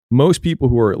most people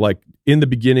who are like in the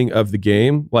beginning of the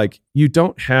game, like you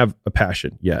don't have a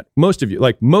passion yet. Most of you,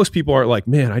 like most people are like,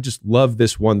 man, I just love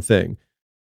this one thing.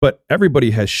 But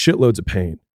everybody has shitloads of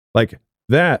pain. Like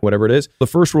that, whatever it is. The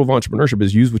first rule of entrepreneurship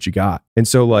is use what you got. And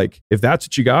so like, if that's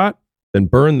what you got, then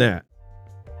burn that.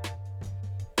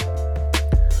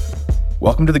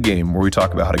 Welcome to the game, where we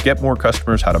talk about how to get more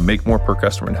customers, how to make more per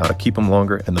customer, and how to keep them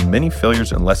longer, and the many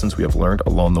failures and lessons we have learned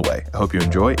along the way. I hope you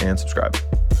enjoy and subscribe.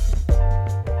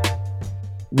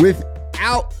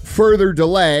 Without further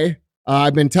delay,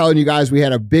 I've been telling you guys we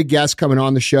had a big guest coming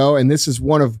on the show, and this is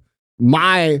one of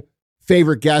my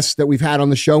favorite guests that we've had on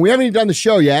the show. We haven't even done the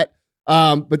show yet,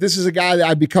 but this is a guy that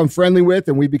I've become friendly with,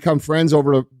 and we've become friends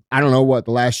over, I don't know what,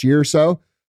 the last year or so.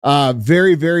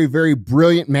 Very, very, very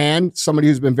brilliant man, somebody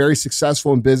who's been very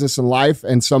successful in business and life,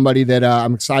 and somebody that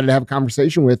I'm excited to have a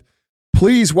conversation with.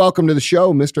 Please welcome to the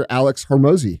show, Mr. Alex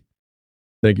Hormozi.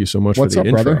 Thank you so much What's for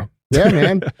the up, intro. brother? Yeah,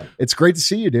 man. It's great to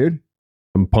see you, dude.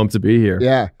 I'm pumped to be here.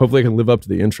 Yeah. Hopefully I can live up to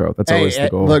the intro. That's always the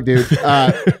goal. Look, dude,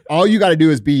 all you got to do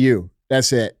is be you.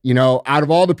 That's it. You know, out of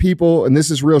all the people, and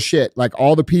this is real shit, like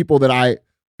all the people that I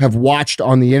have watched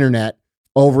on the internet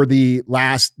over the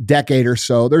last decade or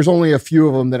so, there's only a few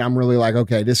of them that I'm really like,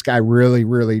 okay, this guy really,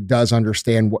 really does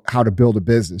understand how to build a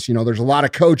business. You know, there's a lot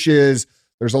of coaches,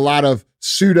 there's a lot of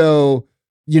pseudo,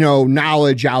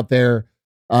 knowledge out there.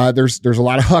 There's a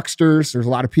lot of hucksters. There's a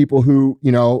lot of people who,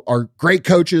 are great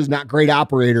coaches, not great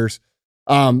operators.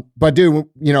 But dude,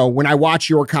 when I watch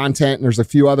your content, and there's a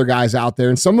few other guys out there,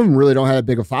 and some of them really don't have that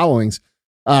big of followings,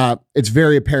 it's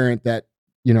very apparent that,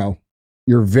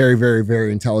 you're very, very,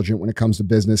 very intelligent when it comes to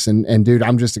business. And dude,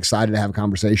 I'm just excited to have a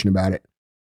conversation about it.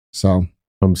 So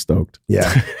I'm stoked.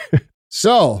 Yeah.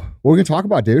 So what are we going to talk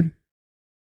about, dude?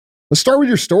 Let's start with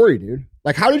your story, dude.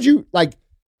 Like, how did you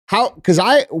because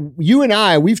you and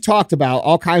I, we've talked about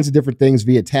all kinds of different things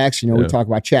via text. We talk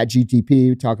about Chat GTP,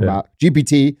 we talk about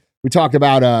GPT, we talked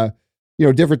about,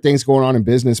 different things going on in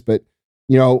business, but,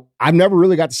 I've never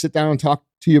really got to sit down and talk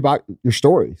to you about your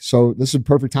story. So this is a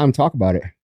perfect time to talk about it.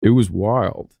 It was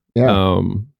wild. Yeah.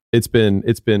 It's been,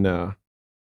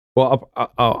 well,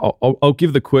 I'll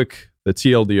give the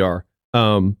TLDR.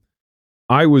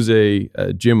 I was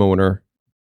a gym owner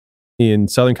in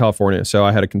Southern California. So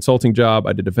I had a consulting job.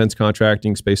 I did defense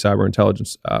contracting, space cyber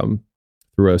intelligence,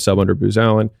 through a sub under Booz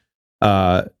Allen.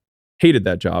 Hated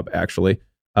that job, actually.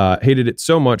 Hated it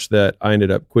so much that I ended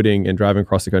up quitting and driving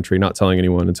across the country, not telling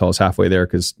anyone until I was halfway there,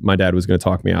 because my dad was going to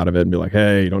talk me out of it and be like,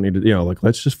 hey, you don't need to,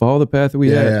 let's just follow the path that we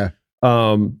had. Yeah.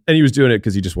 And he was doing it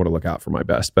because he just wanted to look out for my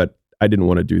best, but I didn't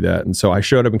want to do that. And so I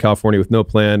showed up in California with no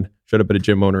plan, showed up at a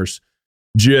gym owner's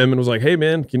gym and was like, hey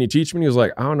man, can you teach me? And he was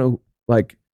like, I don't know,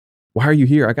 like, why are you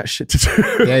here? I got shit to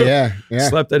do. Yeah.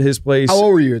 Slept at his place. How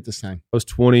old were you at this time? I was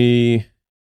 22.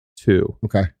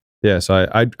 Okay. Yeah. So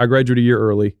I graduated a year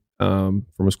early. From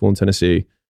a school in Tennessee.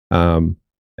 And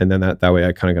then that way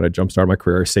I kind of got a jump start my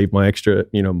career, saved my extra,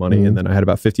 money. Mm-hmm. And then I had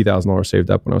about $50,000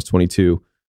 saved up when I was 22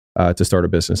 to start a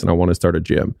business, and I wanted to start a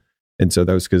gym. And so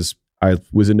that was because I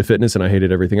was into fitness and I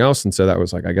hated everything else. And so that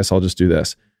was like, I guess I'll just do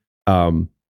this. From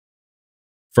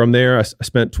there, I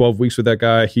spent 12 weeks with that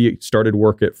guy. He started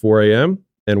work at 4 a.m.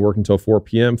 and worked until 4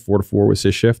 p.m. 4 to 4 was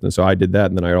his shift. And so I did that.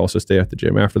 And then I'd also stay at the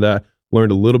gym after that,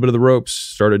 learned a little bit of the ropes,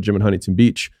 started a gym in Huntington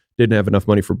Beach. Didn't have enough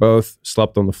money for both.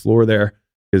 Slept on the floor there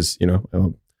because,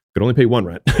 could only pay one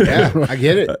rent. Yeah, I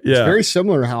get it. Yeah. It's very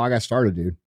similar to how I got started,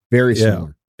 dude. Very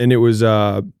similar. And it was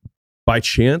by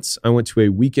chance, I went to a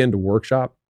weekend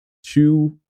workshop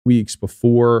 2 weeks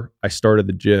before I started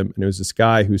the gym. And it was this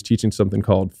guy who was teaching something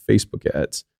called Facebook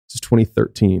ads. This is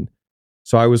 2013.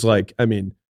 So I was like, talk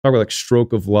about like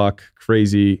stroke of luck,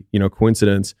 crazy,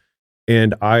 coincidence.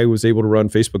 And I was able to run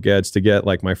Facebook ads to get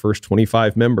like my first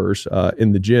 25 members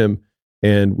in the gym.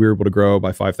 And we were able to grow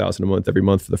by 5,000 a month every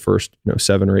month for the first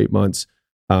 7 or 8 months.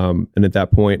 And at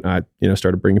that point, I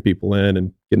started bringing people in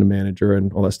and getting a manager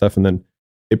and all that stuff. And then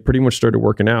it pretty much started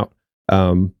working out.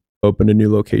 Opened a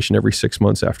new location every 6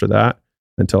 months after that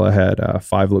until I had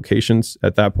 5 locations.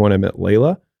 At that point, I met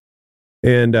Layla.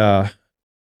 And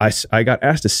I got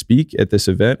asked to speak at this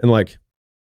event. And like,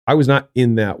 I was not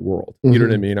in that world. You know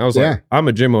what I mean? I was like, I'm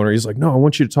a gym owner. He's like, no, I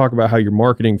want you to talk about how you're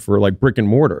marketing for like brick and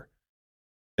mortar.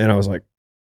 And I was like,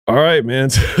 all right, man.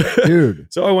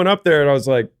 Dude. So I went up there and I was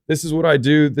like, this is what I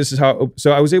do. This is how.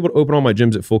 So I was able to open all my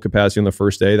gyms at full capacity on the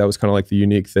first day. That was kind of like the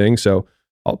unique thing. So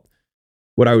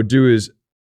what I would do is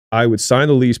I would sign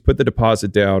the lease, put the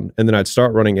deposit down, and then I'd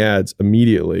start running ads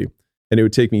immediately. And it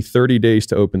would take me 30 days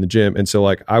to open the gym. And so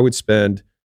like I would spend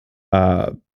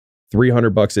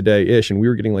 $300 a day ish, and we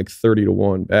were getting like 30 to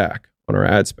 1 back on our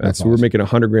ad spend. That's so we were making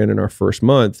 $100,000 in our first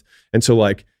month. And so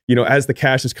like, as the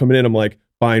cash is coming in, I'm like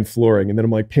buying flooring, and then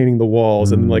I'm like painting the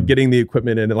walls and like getting the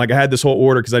equipment in. And like I had this whole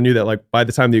order because I knew that like by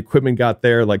the time the equipment got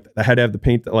there, like I had to have the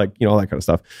paint, like, you know, all that kind of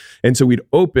stuff. And so we'd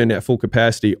open at full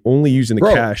capacity, only using the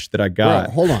cash that I got.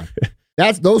 Bro, hold on.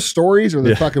 Those stories are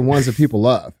the fucking ones that people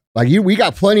love. Like we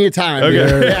got plenty of time.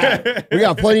 Okay. Yeah, we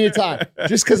got plenty of time.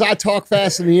 Just because I talk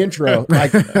fast in the intro,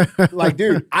 like,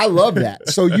 dude, I love that.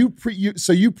 So you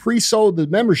pre-sold the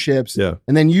memberships, and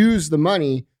then use the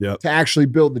money to actually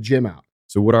build the gym out.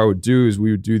 So what I would do is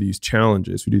we would do these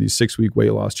challenges. We do these 6-week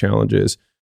weight loss challenges,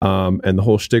 and the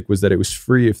whole shtick was that it was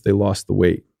free if they lost the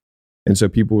weight. And so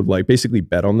people would like basically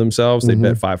bet on themselves. They'd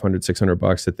bet $500,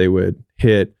 $600 that they would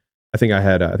hit. I think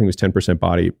it was 10%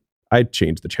 body. I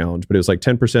changed the challenge, but it was like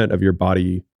 10% of your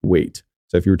body weight.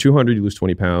 So if you were 200, you lose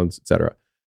 20 pounds, et cetera.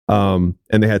 And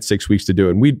they had 6 weeks to do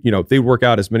it. And they'd work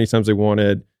out as many times as they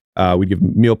wanted. We'd give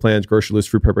them meal plans, grocery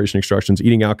lists, food preparation instructions,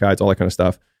 eating out guides, all that kind of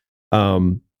stuff.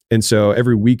 And so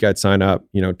every week I'd sign up,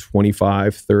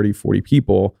 25, 30, 40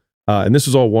 people. And this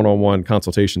was all one-on-one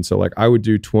consultation. So like I would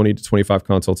do 20 to 25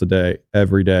 consults a day,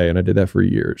 every day. And I did that for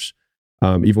years.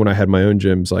 Even when I had my own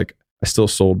gyms, like I still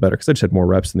sold better because I just had more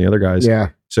reps than the other guys. Yeah.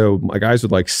 So my guys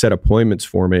would like set appointments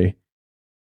for me.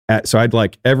 So I'd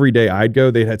like every day I'd go,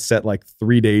 they had set like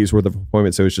 3 days worth of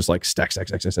appointments. So it was just like stack.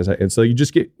 And so you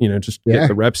just get, get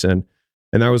the reps in.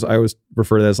 And I always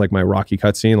refer to that as like my Rocky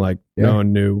cutscene. Like no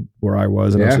one knew where I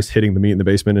was, and I was just hitting the meat in the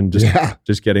basement and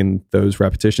just getting those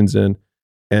repetitions in.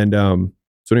 And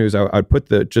so anyways,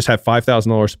 I'd just have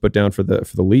 $5,000 to put down for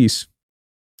the lease,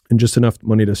 and just enough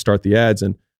money to start the ads.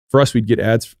 And for us, we'd get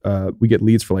ads, we get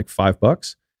leads for like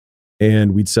 $5,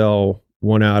 and we'd sell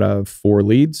 1 out of 4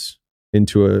 leads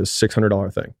into a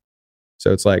 $600 thing.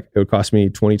 So it's like it would cost me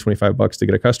 $20, $25 to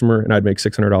get a customer, and I'd make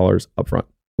 $600 upfront.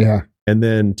 Yeah. And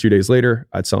then 2 days later,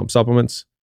 I'd sell them supplements,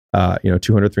 $200,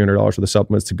 $300 for the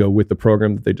supplements to go with the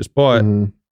program that they just bought.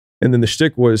 And then the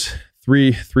shtick was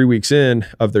three weeks in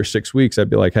of their 6 weeks, I'd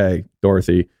be like, hey,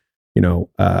 Dorothy,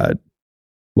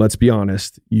 let's be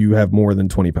honest, you have more than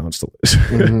 20 pounds to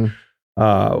lose.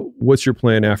 What's your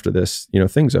plan after this,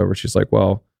 thing's over? She's like,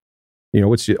 well,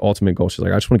 what's the ultimate goal? She's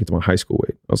like, I just want to get to my high school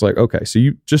weight. I was like, okay, so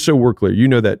just so we're clear,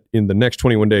 that in the next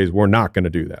 21 days, we're not going to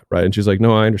do that, right? And she's like,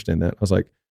 no, I understand that. I was like,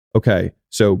 okay,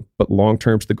 so, but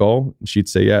long-term's the goal? And she'd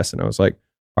say yes. And I was like,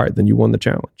 all right, then you won the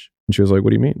challenge. And she was like, what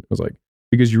do you mean? I was like,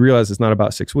 because you realize it's not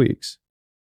about 6 weeks.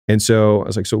 And so I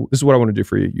was like, so this is what I want to do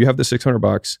for you. You have the $600.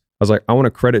 I was like, I want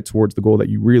to credit towards the goal that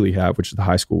you really have, which is the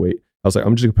high school weight. I was like,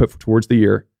 I'm just going to put towards the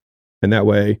year. And that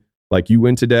way, like you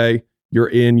win today, you're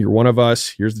one of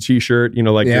us. Here's the t-shirt,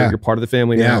 you're part of the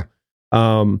family now.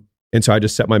 And so I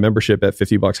just set my membership at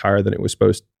 $50 higher than it was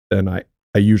supposed to. And I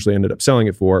usually ended up selling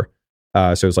it for.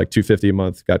 So it was like $250 a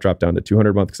month, got dropped down to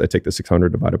 $200 a month because I take the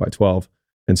 600 divided by 12.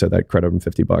 And so that credited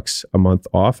them $50 a month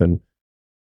off. And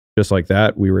just like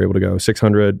that, we were able to go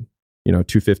 600,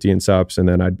 $250 in subs. And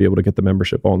then I'd be able to get the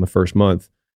membership all in the first month.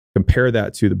 Compare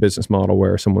that to the business model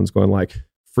where someone's going like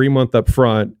free month up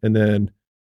front and then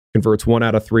converts 1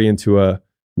 out of 3 into a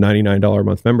 $99 a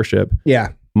month membership.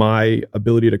 Yeah. My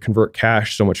ability to convert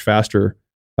cash so much faster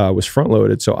was front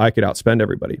loaded. So I could outspend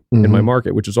everybody in my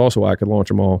market, which is also why I could launch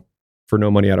them all for no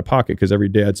money out of pocket, because every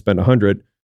day I'd spend 100,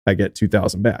 I get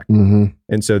 2,000 back.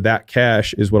 And so that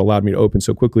cash is what allowed me to open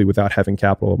so quickly without having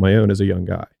capital of my own as a young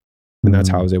guy. And that's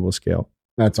how I was able to scale.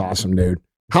 That's awesome, dude.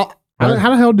 How the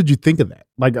hell did you think of that?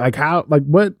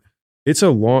 What? It's a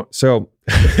long, so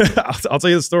I'll tell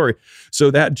you the story. So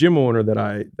that gym owner that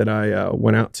I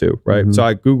went out to, right? So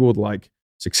I Googled like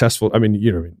successful,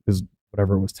 this is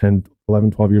whatever it was 10,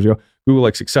 11, 12 years ago, Google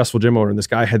like successful gym owner. And this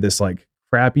guy had this like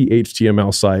crappy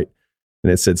HTML site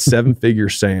and it said 7-figure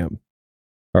Sam.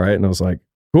 All right. And I was like,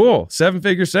 cool,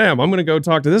 7-figure Sam. I'm going to go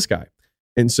talk to this guy.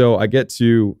 And so I get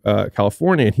to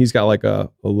California, and he's got like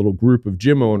a little group of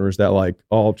gym owners that like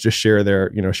all just share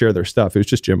their stuff. It was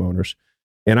just gym owners.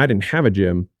 And I didn't have a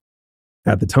gym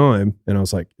at the time. And I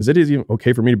was like, is it even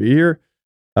okay for me to be here?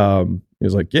 He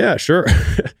was like, yeah, sure.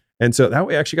 And so that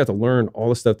way I actually got to learn all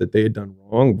the stuff that they had done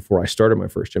wrong before I started my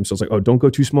first gym. So I was like, oh, don't go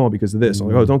too small because of this. I'm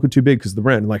like, oh, don't go too big because of the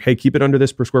rent. And like, hey, keep it under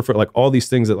this per square foot. Like all these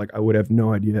things that like I would have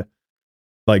no idea.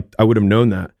 Like I would have known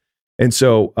that. And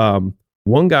so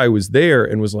one guy was there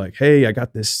and was like, hey, I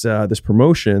got this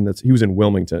promotion he was in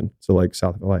Wilmington, so like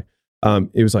south of LA.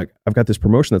 It was like, I've got this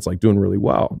promotion that's like doing really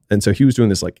well. And so he was doing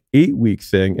this like 8-week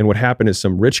thing. And what happened is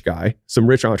some rich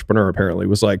entrepreneur apparently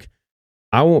was like,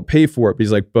 I won't pay for it. But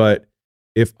he's like, but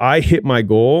if I hit my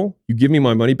goal, you give me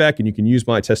my money back and you can use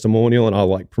my testimonial and I'll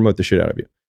like promote the shit out of you.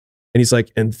 And he's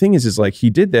like, and the thing is like, he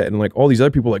did that. And like all these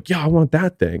other people were like, yeah, I want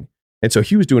that thing. And so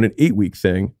he was doing an 8-week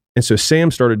thing. And so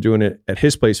Sam started doing it at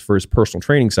his place for his personal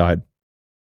training side.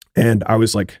 And I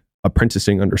was like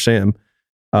apprenticing under Sam.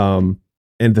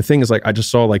 And the thing is, like, I just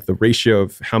saw like the ratio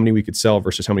of how many we could sell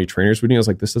versus how many trainers we need. I was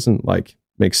like, this doesn't like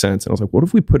make sense. And I was like, what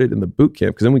if we put it in the boot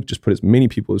camp? Because then we could just put as many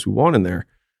people as we want in there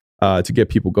to get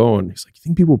people going. He's like, you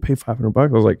think people will pay $500? I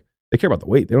was like, they care about the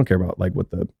weight. They don't care about like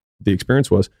what the experience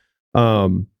was.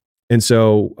 And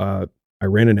so I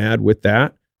ran an ad with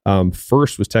that.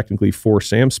 First was technically for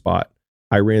Sam's spot.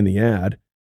 I ran the ad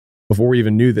before we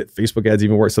even knew that Facebook ads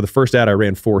even worked. So the first ad I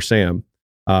ran for Sam,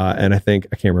 and I can't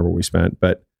remember what we spent,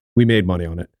 but we made money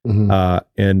on it.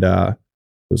 And it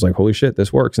was like, holy shit,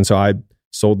 this works. And so I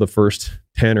sold the first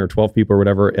 10 or 12 people or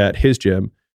whatever at his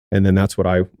gym. And then that's when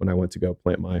I went to go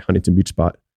plant my Huntington Beach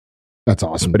spot. That's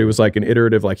awesome. But it was like an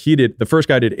iterative, like the first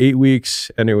guy did 8 weeks,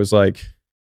 and it was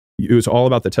all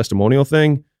about the testimonial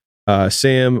thing.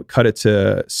 Sam cut it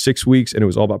to 6 weeks, and it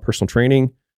was all about personal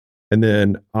training. And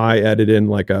then I added in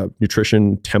like a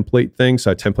nutrition template thing.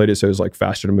 So I templated so it was like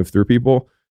faster to move through people,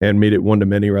 and made it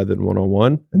one-to-many rather than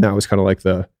one-on-one. And that was kind of like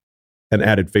and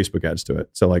added Facebook ads to it.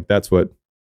 So like that's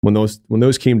when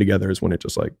those came together is when it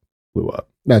just like blew up.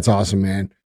 That's awesome,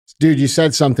 man. Dude, you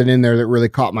said something in there that really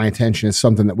caught my attention. It's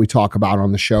something that we talk about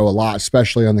on the show a lot,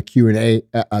 especially on the Q&A,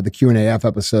 the Q&AF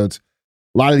episodes.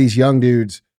 A lot of these young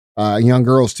dudes, young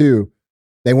girls too,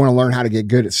 they want to learn how to get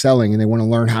good at selling, and they want to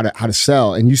learn how to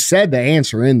sell. And you said the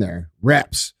answer in there,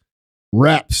 reps.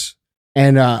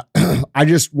 And I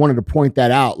just wanted to point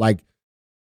that out. Like,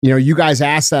 you guys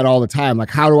ask that all the time. Like,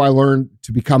 how do I learn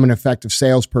to become an effective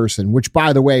salesperson? Which,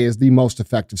 by the way, is the most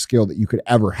effective skill that you could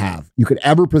ever have, you could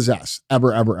ever possess,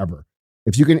 ever.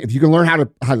 If you can learn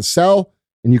how to sell,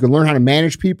 and you can learn how to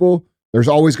manage people, there's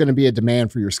always going to be a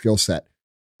demand for your skill set.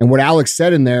 And what Alex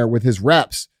said in there with his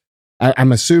reps,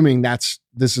 I'm assuming this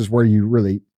is where you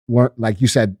really learn, like you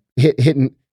said,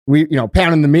 hitting,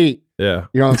 pounding the meat. Yeah.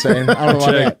 You know what I'm saying? I don't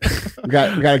know about that. We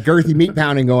got a girthy meat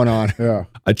pounding going on. Yeah.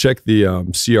 I checked the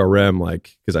CRM,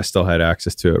 like, because I still had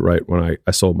access to it right when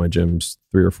I sold my gyms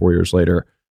 3 or 4 years later.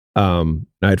 I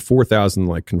had 4,000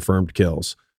 like confirmed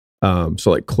kills. So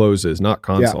like closes, not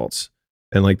consults. Yeah.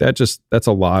 And like that's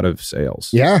a lot of sales.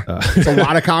 Yeah. It's a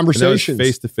lot of conversations.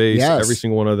 Face to face, every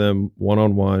single one of them,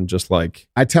 one-on-one, just like.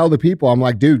 I tell the people, I'm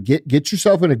like, dude, get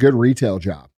yourself in a good retail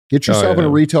job. Get yourself in a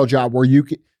retail job where you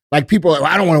can. Like, people are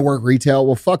like, I don't want to work retail.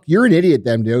 Well, fuck, you're an idiot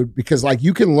then, dude. Because like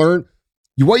you can learn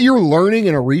what you're learning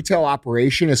in a retail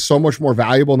operation is so much more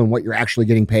valuable than what you're actually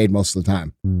getting paid most of the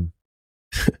time.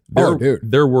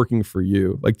 They're working for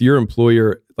you. Like your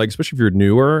employer, like especially if you're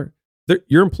newer,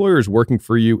 your employer is working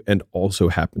for you and also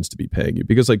happens to be paying you,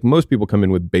 because like most people come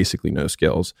in with basically no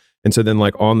skills. And so then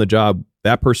like on the job,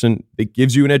 that person, it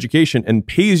gives you an education and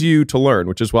pays you to learn,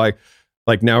 which is why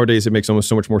like nowadays it makes almost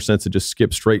so much more sense to just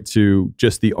skip straight to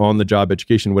just the on-the-job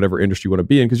education, whatever industry you want to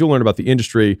be in, because you'll learn about the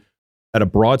industry at a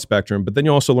broad spectrum, but then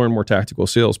you also learn more tactical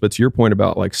skills. But to your point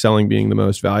about like selling being the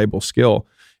most valuable skill,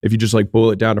 if you just like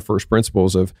boil it down to first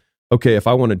principles of, okay, if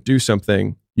I want to do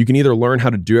something, you can either learn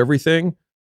how to do everything,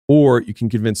 or you can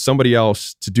convince somebody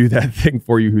else to do that thing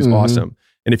for you who's awesome.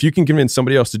 And if you can convince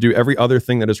somebody else to do every other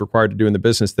thing that is required to do in the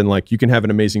business, then like you can have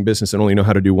an amazing business and only know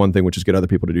how to do one thing, which is get other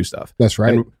people to do stuff. That's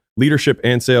right. And leadership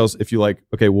and sales, if you like,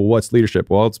 okay, well, what's leadership?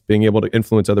 Well, it's being able to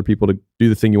influence other people to do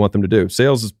the thing you want them to do.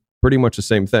 Sales is pretty much the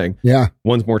same thing. Yeah.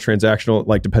 One's more transactional,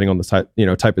 like depending on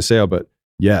the type of sale, but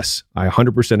yes, I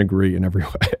 100% agree in every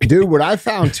way. Dude, what I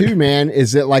found too, man,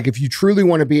 is that like if you truly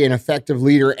want to be an effective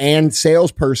leader and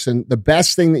salesperson, the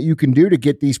best thing that you can do to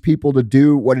get these people to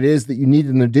do what it is that you need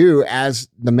them to do as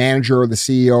the manager or the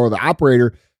CEO or the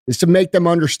operator is to make them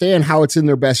understand how it's in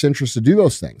their best interest to do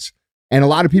those things. And a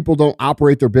lot of people don't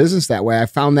operate their business that way. I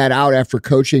found that out after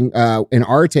coaching an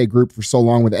Arte group for so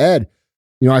long with Ed.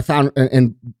 I found,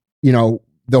 and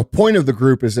the point of the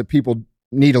group is that people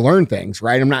need to learn things,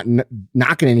 right? I'm not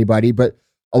knocking anybody, but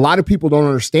a lot of people don't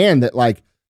understand that like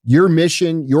your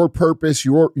mission, your purpose,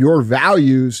 your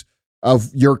values of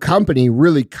your company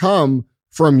really come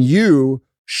from you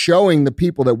showing the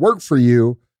people that work for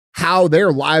you how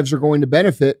their lives are going to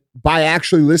benefit by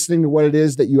actually listening to what it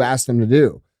is that you ask them to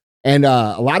do. And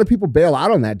a lot of people bail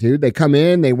out on that, dude. They come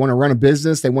in, they want to run a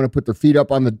business, they want to put their feet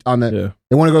up on the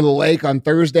they want to go to the lake on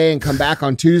Thursday and come back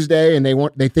on Tuesday, and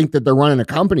they think that they're running a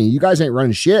company. You guys ain't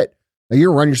running shit. Like, you're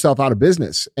gonna run yourself out of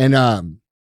business. And I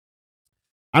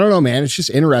don't know, man. It's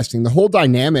just interesting. The whole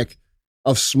dynamic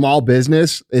of small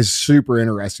business is super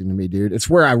interesting to me, dude. It's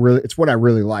what I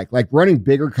really like. Like, running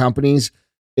bigger companies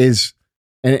is.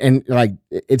 And like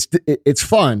it's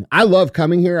fun. I love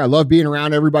coming here. I love being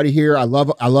around everybody here. I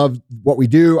love what we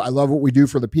do. I love what we do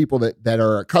for the people that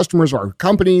are customers or our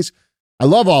companies. I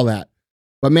love all that.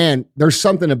 But man, there's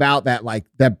something about that, like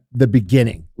the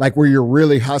beginning, like where you're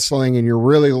really hustling and you're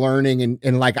really learning.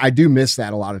 And like, I do miss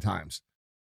that a lot of times.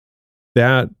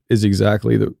 That is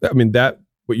exactly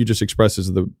what you just expressed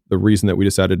is the reason that we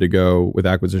decided to go with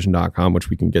acquisition.com, which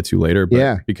we can get to later.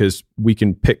 But because we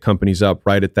can pick companies up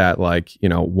right at that, like,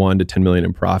 1 to 10 million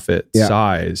in profit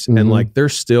size. And like, they're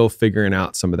still figuring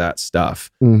out some of that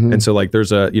stuff. And so like,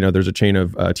 there's a chain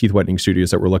of teeth whitening studios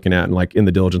that we're looking at. And like in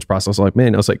the diligence process, I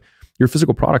was like, your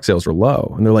physical product sales are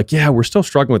low. And they're like, yeah, we're still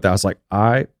struggling with that. I was like,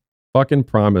 I fucking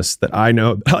promise that I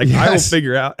know, like, I will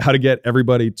figure out how to get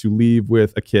everybody to leave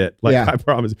with a kit. Like, I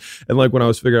promise. And like when I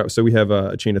was figuring out, so we have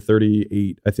a chain of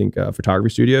 38, I think,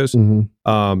 photography studios. It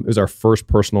was our first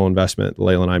personal investment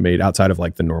Layla and I made outside of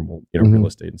like the normal, real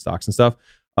estate and stocks and stuff.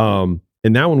 And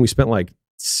now when we spent like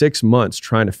 6 months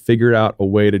trying to figure out a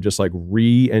way to just like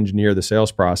re-engineer the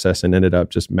sales process and ended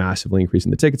up just massively increasing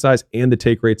the ticket size and the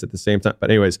take rates at the same time. But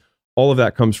anyways, all of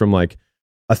that comes from like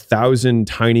 1,000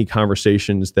 tiny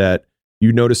conversations that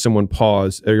you notice someone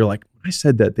pause, or you're like, I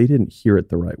said that they didn't hear it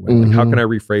the right way. Like, how can I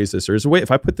rephrase this? Or is a way,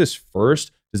 if I put this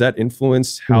first, does that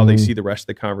influence how they see the rest of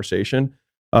the conversation?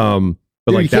 But dude,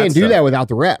 like, you can't do that without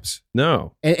the reps.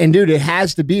 No. And dude, it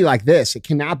has to be like this. It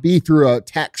cannot be through a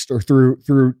text or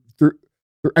through,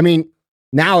 I mean,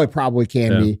 now it probably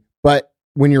can be, but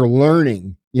when you're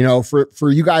learning,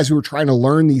 for you guys who are trying to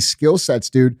learn these skill sets,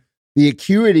 dude, the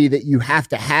acuity that you have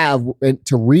to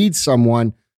read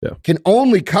someone can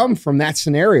only come from that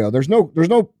scenario. There's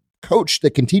no coach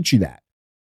that can teach you that.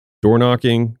 Door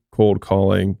knocking, cold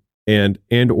calling, and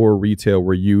or retail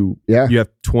where you have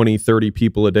 20, 30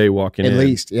 people a day walking in. At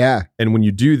least, yeah. And when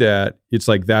you do that, it's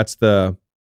like it's the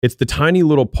tiny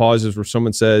little pauses where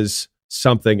someone says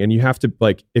something and you have to,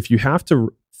 like, if you have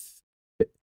to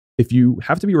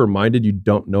be reminded you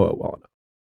don't know it well enough.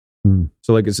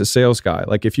 So like, as a sales guy,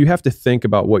 like if you have to think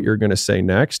about what you're going to say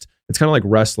next, it's kind of like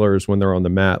wrestlers when they're on the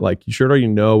mat. Like, you should already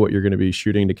know what you're going to be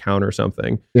shooting to counter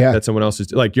something that someone else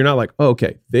is like. You're not like, oh,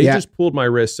 okay, they just pulled my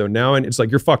wrist, so now it's like,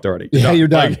 you're fucked already. You're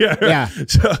done. Like,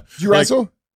 So, did you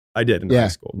wrestle? I did in high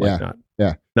school. Like,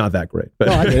 not that great, but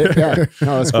no, I did. Yeah,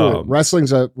 no, that's cool.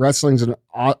 Wrestling's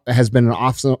has been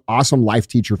an awesome life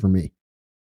teacher for me.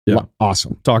 Yeah,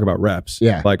 awesome. Talk about reps.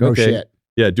 Yeah, like, okay. Shit.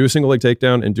 Yeah, do a single leg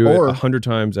takedown and do it 100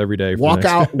 times every day. Walk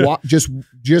out, just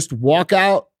walk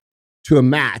out to a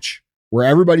match where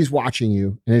everybody's watching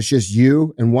you and it's just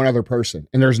you and one other person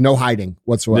and there's no hiding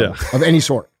whatsoever of any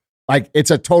sort. Like, it's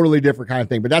a totally different kind of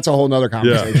thing, but that's a whole nother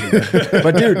conversation.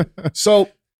 But dude, so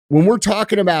when we're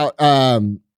talking about,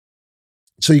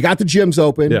 so you got the gyms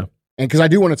open, and because I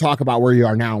do want to talk about where you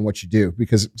are now and what you do,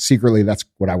 because secretly that's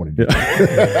what I want to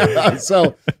do.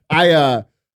 So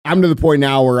I'm to the point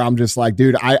now where I'm just like,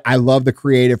 dude, I love the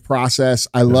creative process.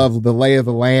 I love the lay of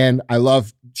the land. I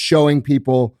love showing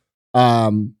people,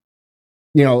 your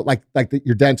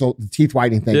dental, the teeth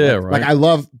whitening thing. Yeah, right. Like, I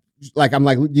love, like, I'm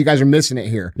like, you guys are missing it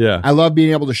here. Yeah. I love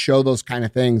being able to show those kind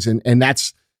of things. And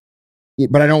that's,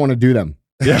 but I don't want to do them.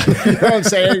 Yeah. You know what I'm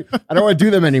saying? I don't want to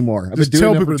do them anymore. I've been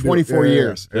doing them for 24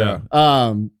 years. Yeah.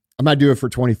 I might do it for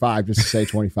 25 just to say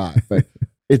 25, but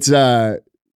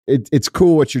it's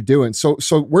cool what you're doing. So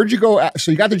where'd you go?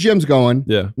 So you got the gyms going.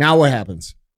 Yeah. Now what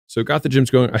happens? So got the gyms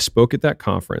going. I spoke at that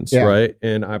conference, right?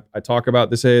 And I talk about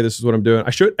this. Hey, this is what I'm doing. I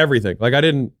showed everything. Like,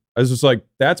 I was just like,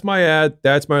 that's my ad.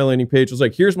 That's my landing page. I was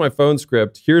like, here's my phone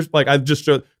script. Here's, like, I just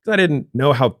showed, because I didn't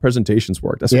know how presentations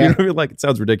worked. That's, you know what I mean? Like, it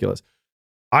sounds ridiculous.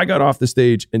 I got off the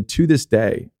stage, and to this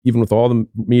day, even with all the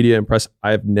media and press,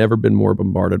 I have never been more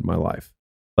bombarded in my life.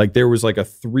 Like, there was like a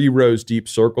 3 rows deep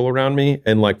circle around me.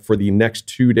 And like, for the next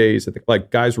 2 days,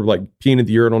 like, guys were like peeing at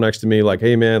the urinal next to me. Like,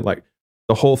 hey man, like,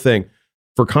 the whole thing.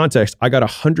 For context, I got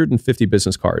 150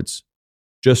 business cards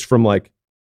just from like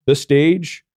the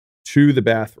stage to the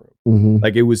bathroom.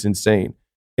 Like, it was insane.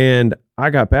 And I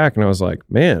got back and I was like,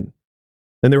 man.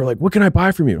 And they were like, what can I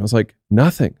buy from you? I was like,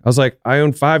 nothing. I was like, I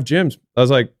own 5 gyms. I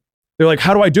was like, they're like,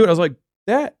 how do I do it? I was like,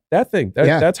 that thing.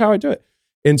 That's how I do it.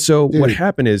 And so what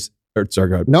happened is, sorry,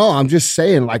 go ahead. No, I'm just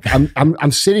saying, like,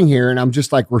 I'm sitting here and I'm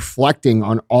just like reflecting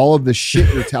on all of the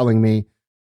shit you're telling me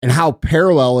and how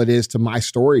parallel it is to my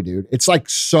story, dude. It's like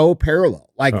so parallel.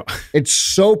 Like, it's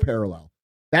so parallel.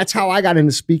 That's how I got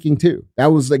into speaking too. That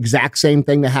was the exact same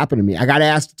thing that happened to me. I got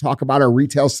asked to talk about our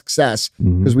retail success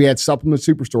because we had supplement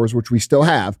superstores, which we still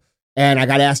have. And I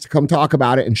got asked to come talk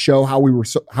about it and show how we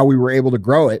were able to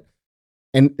grow it.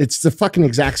 And it's the fucking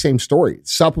exact same story.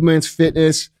 Supplements,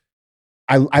 fitness.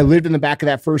 I lived in the back of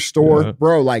that first store,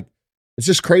 bro. Like, it's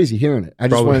just crazy hearing it. I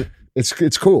just want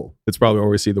it's cool. It's probably where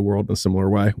we see the world in a similar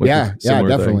way.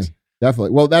 Definitely.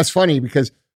 Well, that's funny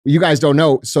because you guys don't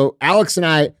know. So Alex and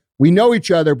I, we know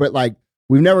each other, but like,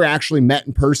 we've never actually met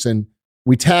in person.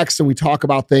 We text and we talk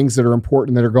about things that are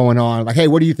important that are going on. Like, hey,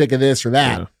 what do you think of this or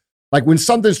that? Yeah. Like when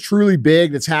something's truly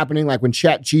big that's happening, like when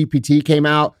ChatGPT came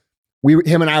out,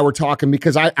 him and I were talking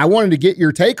because I wanted to get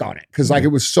your take on it because like it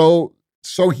was so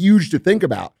huge to think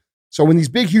about. So when these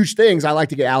big, huge things, I like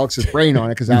to get Alex's brain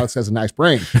on it because Alex has a nice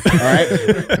brain. All right.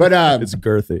 But it's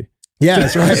girthy. yeah,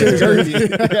 that's right. It's girthy.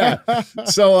 Yeah.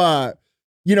 So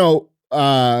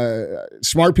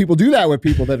smart people do that with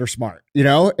people that are smart,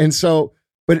 And so,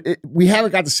 but we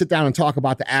haven't got to sit down and talk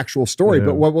about the actual story. Yeah.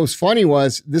 But what was funny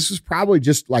was this was probably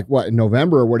just like in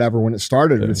November or whatever when it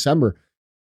started in December.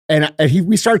 And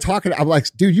we started talking. I'm like,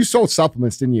 dude, you sold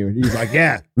supplements, didn't you? And he's like,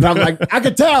 yeah. And I'm like, I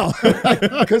could tell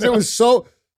because it was so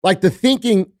like the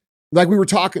thinking, like we were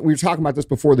talking about this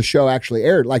before the show actually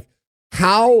aired, like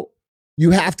how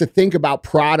you have to think about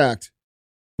product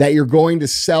that you're going to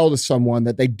sell to someone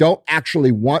that they don't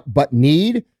actually want but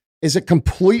need is a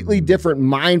completely different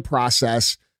mind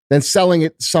process than selling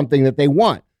it something that they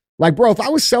want. Like, bro, if I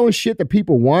was selling shit that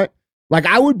people want, like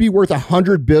I would be worth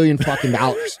 $100 billion fucking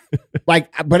dollars.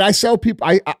 Like, but I sell people,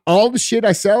 all the shit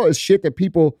I sell is shit that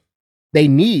people, they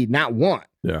need, not want.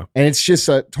 Yeah. And it's just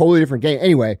a totally different game.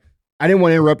 Anyway, I didn't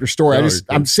want to interrupt your story. No,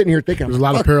 I'm sitting here thinking, There's a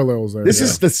lot of parallels there. this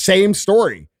is the same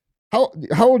story. How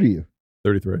old are you?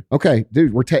 33. Okay,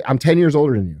 dude, I'm 10 years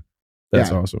older than you.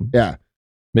 That's Yeah. awesome. Yeah.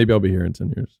 Maybe I'll be here in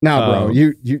 10 years. No,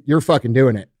 bro, you're fucking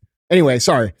doing it. Anyway,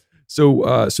 sorry.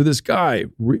 So this guy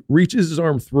reaches his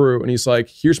arm through and he's like,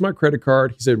 here's my credit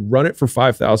card. He said, run it for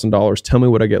 $5,000. Tell me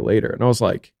what I get later. And I was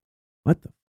like, what?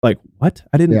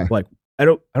 I didn't I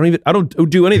don't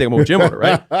do anything. I'm a gym owner,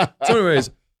 right? So anyways,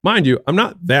 mind you, I'm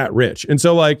not that rich. And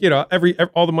so like,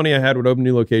 all the money I had would open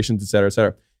new locations, et cetera, et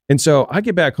cetera. And so I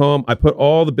get back home, I put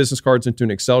all the business cards into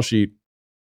an Excel sheet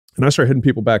and I start hitting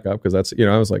people back up because that's,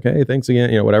 I was like, hey, thanks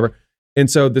again, whatever. And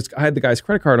so I had the guy's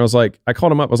credit card and I was like, I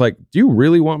called him up. I was like, do you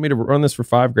really want me to run this for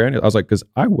 $5,000? I was like, because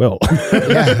I will.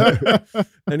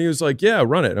 And he was like, yeah,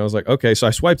 run it. And I was like, okay. So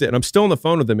I swiped it and I'm still on the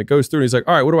phone with him. It goes through and he's like,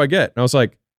 all right, what do I get? And I was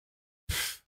like,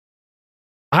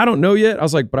 I don't know yet. I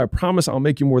was like, but I promise I'll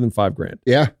make you more than $5,000.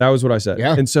 Yeah. That was what I said.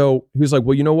 Yeah. And so he was like,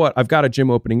 well, you know what? I've got a gym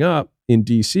opening up in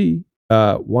DC.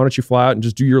 Why don't you fly out and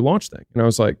just do your launch thing? And I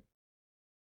was like,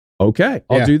 okay,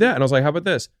 I'll do that. And I was like, how about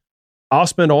this? I'll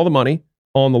spend all the money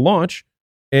on the launch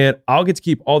and I'll get to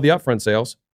keep all the upfront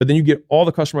sales, but then you get all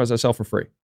the customers I sell for free.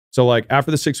 So like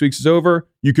after the 6 weeks is over,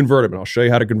 you convert them and I'll show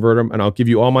you how to convert them and I'll give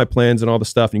you all my plans and all the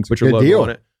stuff and you can put your logo on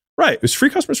it. Right. It was free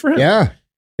customers for him. Yeah.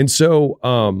 And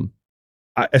so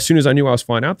as soon as I knew I was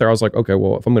flying out there, I was like, okay,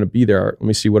 well, if I'm going to be there, let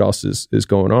me see what else is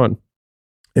going on.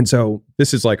 And so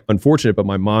this is like unfortunate, but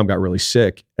my mom got really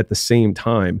sick at the same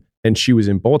time and she was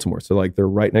in Baltimore. So like they're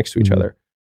right next to each other.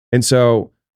 And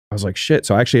so I was like, shit.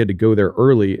 So I actually had to go there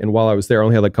early. And while I was there, I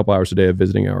only had like a couple hours a day of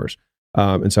visiting hours.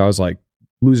 And so I was like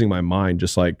losing my mind,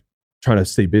 just like trying to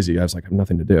stay busy. I was like, I have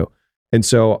nothing to do. And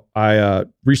so I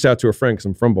reached out to a friend because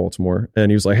I'm from Baltimore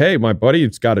and he was like, hey, my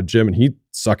buddy's got a gym and he's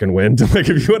sucking wind. Like,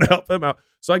 if you want to help him out.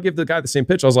 So I give the guy the same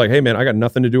pitch. I was like, hey man, I got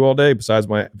nothing to do all day besides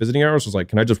my visiting hours. I was like,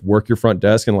 can I just work your front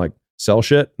desk and like sell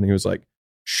shit? And he was like,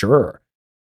 sure.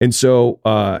 And so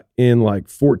in like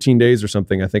 14 days or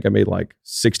something, I think I made like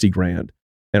 60 grand.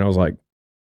 And I was like,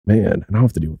 man, and I don't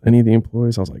have to deal with any of the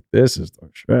employees. I was like, this is the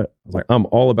shit. I was like, I'm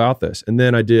all about this. And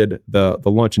then I did the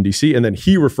lunch in DC. And then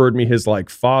he referred me his like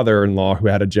father-in-law who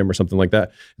had a gym or something like that.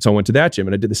 And so I went to that gym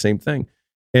and I did the same thing.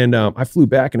 And I flew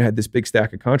back and I had this big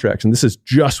stack of contracts. And this is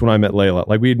just when I met Layla.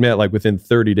 Like we had met like within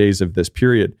 30 days of this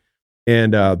period.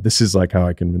 And this is like how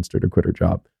I convinced her to quit her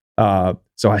job.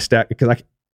 So I stacked, because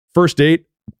first date,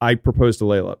 I proposed to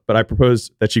Layla, but I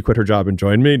proposed that she quit her job and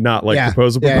join me, not like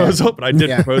proposal, but I did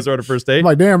propose her on a first date. I'm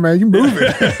like, damn, man, you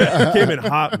moving. Came in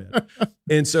hot, man.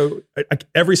 And so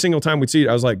every single time we'd see it,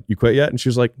 I was like, you quit yet? And she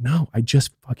was like, no, I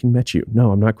just fucking met you.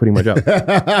 No, I'm not quitting my job.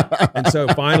 And so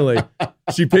finally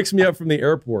she picks me up from the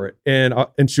airport and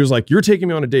she was like, you're taking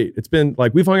me on a date. It's been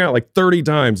like, we've hung out like 30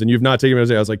 times and you've not taken me on a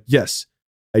date. I was like, yes,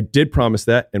 I did promise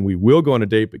that. And we will go on a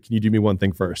date, but can you do me one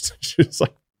thing first? She was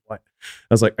like, what?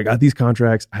 I was like, I got these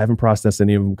contracts. I haven't processed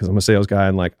any of them because I'm a sales guy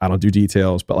and like, I don't do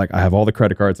details, but like I have all the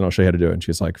credit cards and I'll show you how to do it. And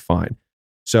she's like, fine.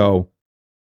 So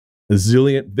a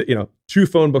zillion, 2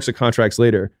 phone books of contracts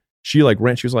later, she like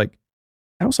she was like,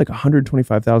 that was like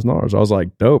 $125,000. I was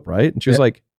like, dope, right? And she was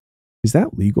like, is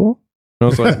that legal? And I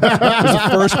was like, that was the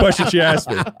first question she asked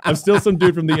me. I'm still some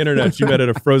dude from the internet she met at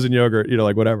a frozen yogurt,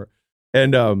 like whatever.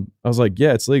 And I was like,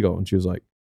 yeah, it's legal. And she was like,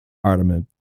 all right, I'm in.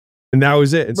 And that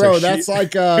was it. And bro, so that's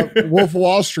like Wolf of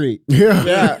Wall Street.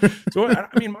 Yeah. So I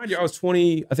mean, mind you, I was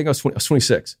 20. I think I was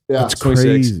 26. Yeah, that's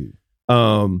crazy.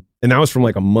 And that was from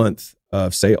like a month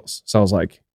of sales. So I was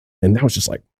like, and that was just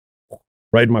like,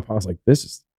 right in my pocket. I was like,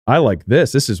 I like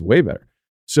this. This is way better.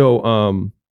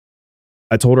 So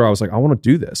I told her, I was like, I want to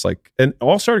do this. Like, and it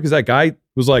all started because that guy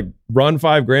was like, run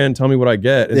 $5,000, tell me what I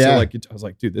get. And so like, I was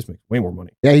like, dude, this makes way more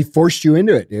money. Yeah, he forced you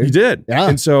into it, dude. He did. Yeah.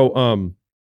 And so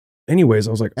anyways,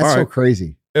 I was like, That's all so right.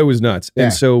 crazy. It was nuts. Yeah.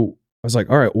 And so I was like,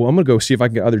 all right, well, I'm gonna go see if I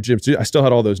can get other gyms. Dude, I still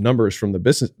had all those numbers from the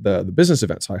business, the business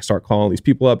events. So I start calling these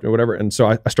people up or whatever. And so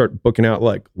I start booking out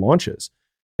like launches.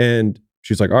 And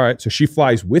she's like, all right. So she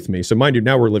flies with me. So mind you,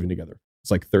 now we're living together.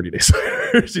 It's like 30 days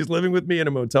later. She's living with me in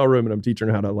a motel room and I'm teaching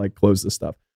her how to like close this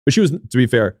stuff. But she was, to be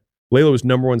fair, Layla was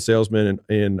number one salesman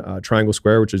in Triangle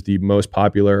Square, which is the most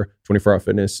popular 24-hour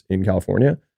fitness in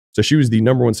California. So she was the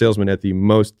number one salesman at the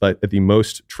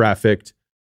most trafficked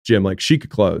gym. Like she could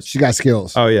close. She got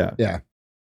skills. Oh yeah. Yeah.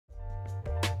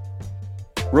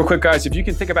 Real quick, guys, if you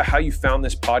can think about how you found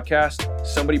this podcast,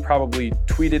 somebody probably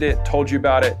tweeted it, told you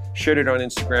about it, shared it on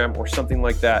Instagram or something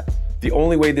like that. The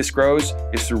only way this grows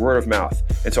is through word of mouth.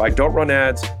 And so I don't run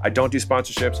ads, I don't do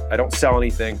sponsorships, I don't sell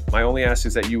anything. My only ask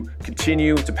is that you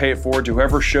continue to pay it forward to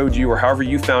whoever showed you or however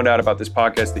you found out about this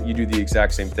podcast, that you do the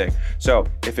exact same thing. So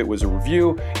if it was a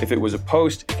review, if it was a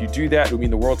post, if you do that, it would mean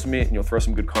the world to me and you'll throw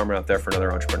some good karma out there for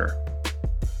another entrepreneur.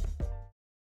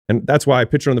 And that's why I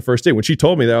pitched her on the first day. When she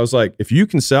told me that, I was like, if you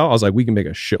can sell, I was like, we can make a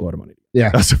shitload of money.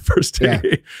 Yeah. That's the first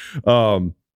day. Yeah.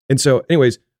 And so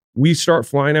anyways, we start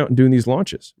flying out and doing these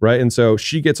launches, right? And so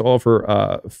she gets all of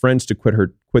her friends to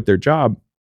quit their job.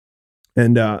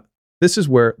 And this is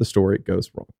where the story goes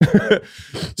wrong.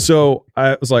 So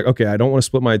I was like, okay, I don't want to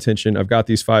split my attention. I've got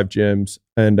these 5 gyms.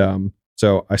 And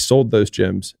so I sold those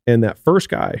gyms. And that first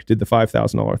guy did the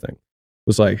 $5,000 thing.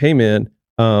 Was like, hey man,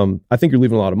 I think you're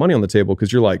leaving a lot of money on the table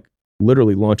because you're like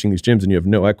literally launching these gyms and you have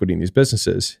no equity in these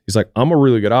businesses. He's like, I'm a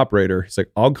really good operator. He's like,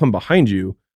 I'll come behind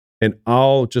you and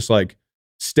I'll just like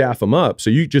staff them up. So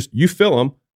you fill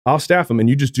them, I'll staff them and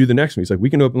you just do the next one. He's like,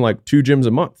 we can open like 2 gyms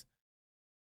a month.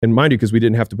 And mind you, because we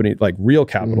didn't have to put any like real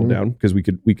capital down because we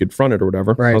could front it or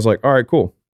whatever. Right. I was like, all right,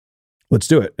 cool. Let's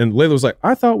do it. And Layla was like,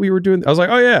 I thought we were doing, I was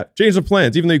like, oh yeah, change the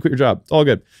plans, even though you quit your job. It's all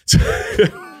good.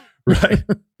 Right.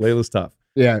 Layla's tough.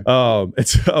 Yeah. And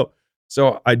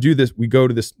so I do this, we go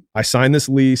to this, I sign this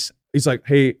lease. He's like,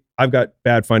 hey, I've got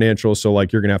bad financials. So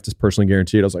like, you're going to have to personally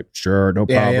guarantee it. I was like, sure, no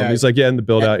problem. Yeah. He's like, yeah, in the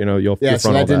build out, you'll Yeah. front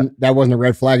So all that. that wasn't a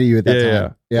red flag of you at that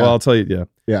time. Yeah. Well, I'll tell you. Yeah.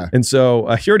 Yeah. And so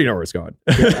you already know where it's going.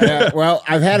 Well,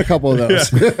 I've had a couple of those.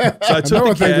 So I took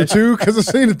the thing or cash. two because I've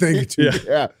seen a thing or two.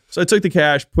 Yeah. So I took the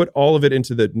cash, put all of it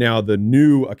into the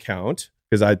new account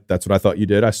because that's what I thought you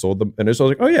did. I sold them, and so I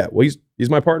was like, oh yeah, well he's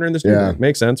my partner in this new thing.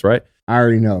 Makes sense, right? I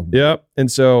already know. Yep.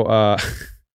 And so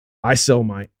I sell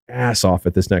my ass off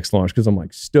at this next launch because I'm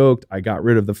like stoked. I got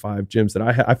rid of the 5 gyms that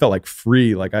I had. I felt like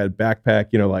free, like I had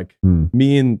backpack, like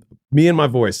me and my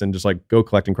voice, and just like go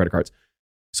collecting credit cards.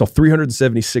 So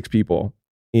 376 people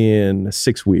in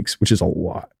 6 weeks, which is a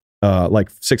lot, like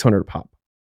 600 a pop,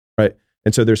 right?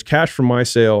 And so there's cash from my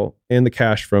sale and the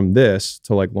cash from this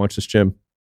to like launch this gym.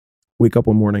 Wake up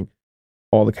one morning,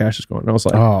 all the cash is gone. And I was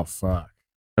like, oh fuck.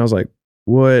 I was like,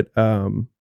 what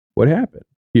happened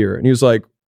here? And he was like,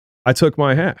 I took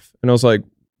my half. And I was like,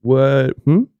 what?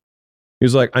 He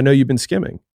was like, I know you've been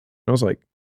skimming. And I was like,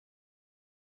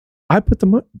 I put the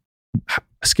money,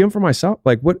 skim for myself.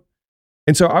 Like what?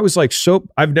 And so I was like,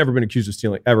 I've never been accused of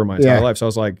stealing ever in my entire life. So I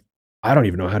was like, I don't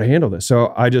even know how to handle this.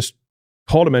 So I just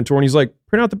called a mentor and he's like,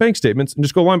 print out the bank statements and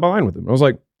just go line by line with them. And I was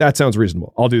like, that sounds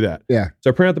reasonable. I'll do that. Yeah.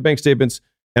 So I print out the bank statements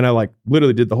and I like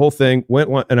literally did the whole thing,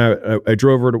 and I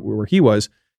drove over to where he was.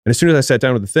 And as soon as I sat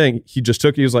down with the thing, he just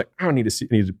took it. He was like, I don't need to see,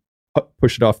 I need to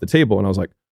push it off the table. And I was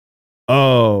like,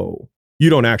 oh, you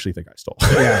don't actually think I stole.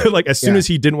 Yeah. Like as soon as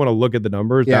he didn't want to look at the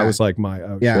numbers, that was like my,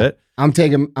 shit. I'm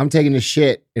taking the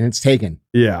shit and it's taken.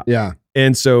 Yeah. Yeah.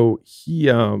 And so he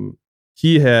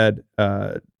had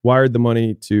wired the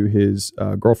money to his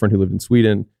girlfriend who lived in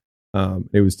Sweden.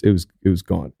 It was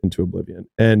gone into oblivion.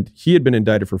 And he had been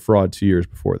indicted for fraud 2 years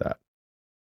before that.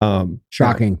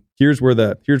 Shocking. Here's where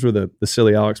the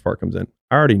silly Alex part comes in.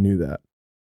 I already knew that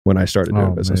when I started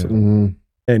doing business with him.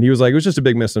 And he was like, it was just a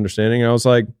big misunderstanding. And I was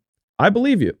like, I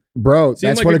believe you. Bro, Seemed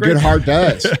that's like what a a good great- heart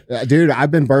does. Dude, I've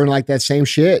been burned like that same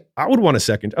shit. I would want a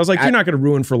second. I was like, you're not going to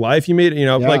ruin for life. You made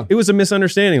it, like it was a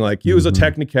misunderstanding. Like it was a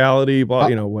technicality, blah,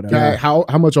 whatever. Yeah. How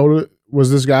much older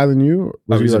was this guy than you?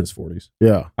 I was he in like, his 40s.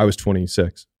 yeah, I was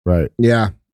 26. right. Yeah.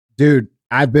 Dude,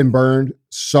 I've been burned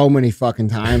so many fucking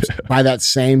times by that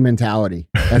same mentality.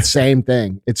 That same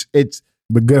thing. It's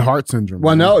The good heart syndrome.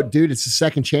 well, man. no, dude, it's a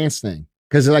second chance thing.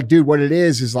 Cause like, dude, what it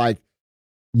is like,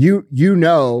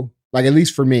 like at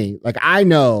least for me, like I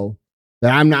know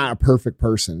that I'm not a perfect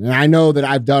person. And I know that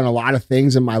I've done a lot of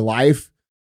things in my life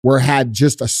where had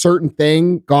just a certain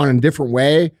thing gone in a different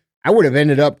way, I would have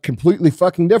ended up completely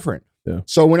fucking different. Yeah.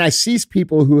 So when I see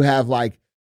people who have like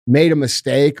made a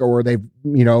mistake or they've,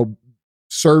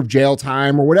 served jail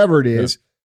time or whatever it is,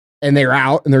 and they're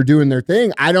out and they're doing their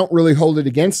thing, I don't really hold it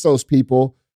against those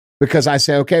people because I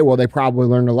say, okay, well, they probably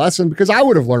learned a lesson because I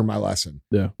would have learned my lesson.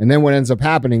 Yeah. And then what ends up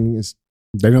happening is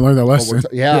they didn't learn their lesson.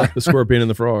 The scorpion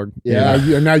and the frog. Yeah.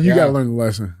 Now you got to learn the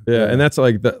lesson. Yeah. And that's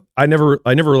like, it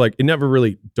never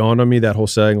really dawned on me, that whole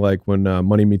saying, like when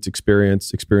money meets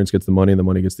experience gets the money and the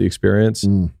money gets the experience.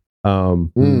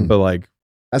 But like,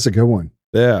 that's a good one.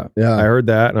 Yeah. I heard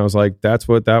that and I was like, that's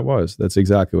what that was. That's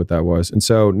exactly what that was. And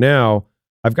so now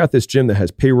I've got this gym that has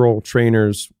payroll,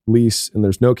 trainers, lease, and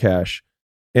there's no cash.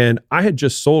 And I had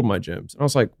just sold my gyms. And I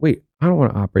was like, wait, I don't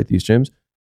want to operate these gyms.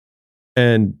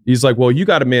 And he's like, well, you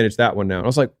got to manage that one now. And I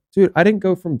was like, dude, I didn't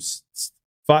go from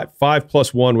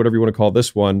 5+1, whatever you want to call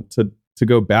this one, to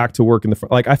go back to work in the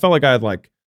front. Like, I felt like I had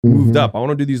like moved up. I want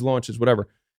to do these launches, whatever.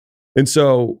 And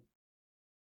so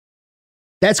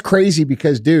that's crazy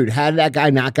because, dude, had that guy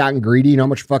not gotten greedy, you know how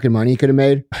much fucking money he could have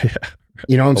made? Yeah.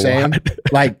 You know what I'm saying?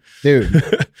 Like, dude.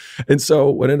 And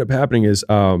so what ended up happening is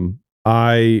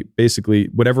I basically,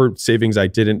 whatever savings I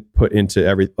didn't put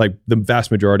into like the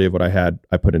vast majority of what I had,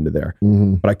 I put into there.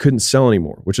 But I couldn't sell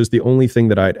anymore, which is the only thing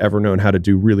that I'd ever known how to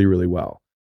do really, really well.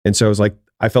 And so I was like,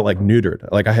 I felt like neutered.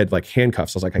 Like I had like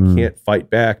handcuffs. I was like, I can't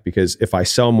fight back because if I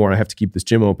sell more, I have to keep this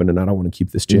gym open and I don't want to keep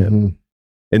this gym.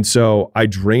 And so I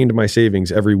drained my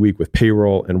savings every week with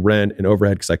payroll and rent and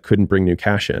overhead because I couldn't bring new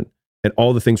cash in. And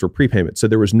all the things were prepayment. So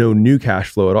there was no new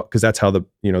cash flow at all because that's how the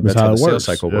sales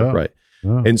cycle worked, right?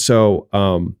 Yeah. And so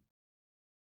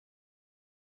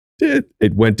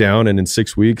it went down, and in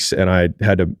 6 weeks, and I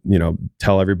had to,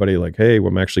 tell everybody like, hey, well,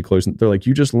 I'm actually closing. They're like,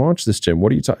 you just launched this gym.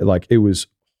 What are you talking? Like, it was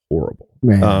horrible.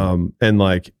 Man. And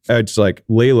like, I just like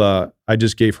Layla, I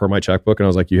just gave her my checkbook and I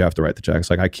was like, you have to write the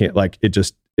checks. Like, I can't, like, it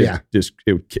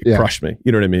crushed me.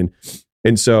 You know what I mean?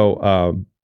 And so,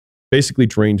 basically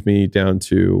drained me down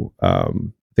to, I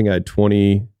think I had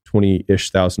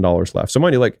 $20-ish thousand left. So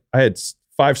mind you, like I had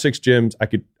 5-6 gyms. I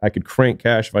could crank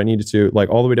cash if I needed to, like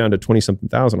all the way down to 20-something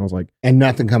thousand. I was like, and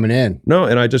nothing coming in. No.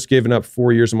 And I just given up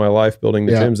 4 years of my life building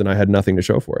the gyms and I had nothing to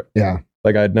show for it. Yeah.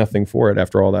 Like I had nothing for it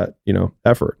after all that,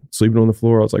 effort. Sleeping on the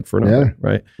floor. I was like, for nothing.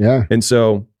 Right. Yeah. And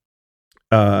so,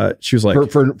 she was like,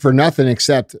 for nothing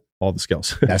except all the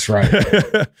skills. That's right.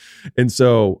 And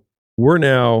so we're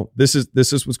now, this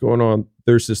is what's going on.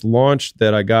 There's this launch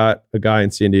that I got a guy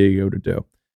in San Diego to do.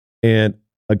 And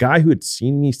a guy who had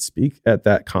seen me speak at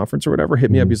that conference or whatever hit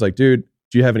me up. He's like, dude,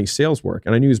 do you have any sales work?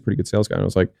 And I knew he was a pretty good sales guy. And I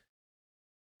was like,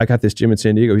 I got this gym in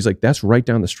San Diego. He's like, that's right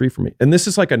down the street from me. And this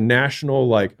is like a national,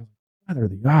 like, what are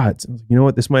the odds? And I was like, you know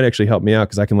what? This might actually help me out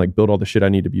because I can like build all the shit I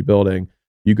need to be building.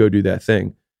 You go do that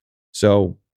thing.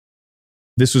 So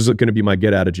this was going to be my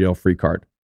get out of jail free card.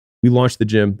 We launched the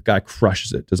gym. The guy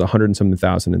crushes it. Does 100-something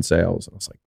thousand in sales. And I was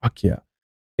like, fuck yeah.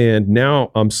 And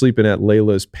now I'm sleeping at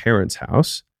Layla's parents'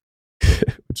 house,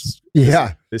 which is,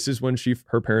 this is when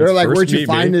her parents, they're like, first where'd you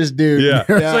find this dude? Yeah. It's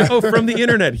like, oh, from the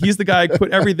internet. He's the guy I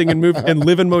quit everything and moved and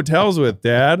live in motels with,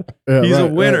 Dad. He's a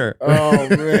winner. Oh,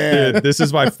 man. Dude, this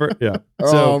is my first,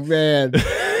 Oh, man.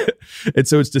 And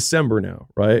so it's December now,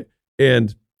 right?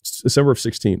 And December of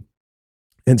 16.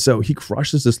 And so he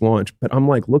crushes this launch, but I'm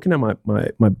like looking at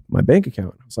my bank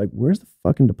account. I was like, where's the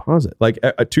fucking deposit? Like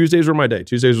Tuesdays were my day.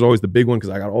 Tuesdays was always the big one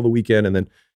because I got all the weekend and then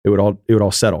it would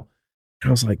all settle. And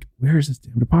I was like, where's this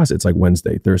damn deposit? It's like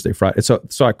Wednesday, Thursday, Friday. So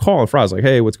I call on Friday. I was like,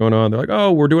 hey, what's going on? They're like,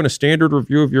 oh, we're doing a standard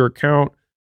review of your account.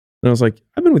 And I was like,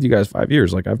 I've been with you guys 5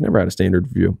 years. Like, I've never had a standard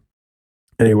review.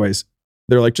 Anyways,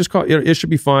 they're like, just call, it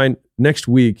should be fine. Next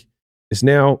week is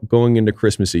now going into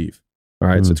Christmas Eve. All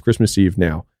right. So it's Christmas Eve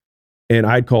now. And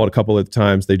I'd called a couple of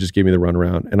times. They just gave me the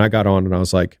runaround. And I got on and I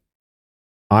was like,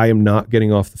 I am not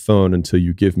getting off the phone until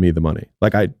you give me the money.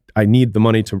 Like I need the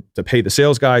money to pay the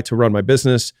sales guy to run my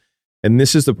business. And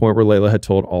this is the point where Layla had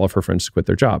told all of her friends to quit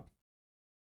their job.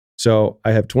 So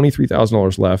I have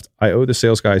 $23,000 left. I owe the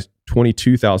sales guy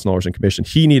 $22,000 in commission.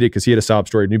 He needed because he had a sob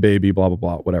story, new baby, blah, blah,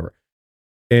 blah, whatever.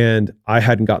 And I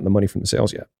hadn't gotten the money from the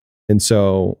sales yet. And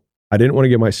so I didn't want to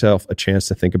give myself a chance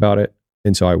to think about it.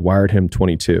 And so I wired him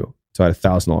 22. So I had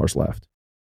 $1,000 left.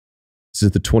 This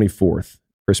is the 24th,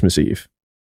 Christmas Eve.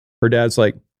 Her dad's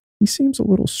like, he seems a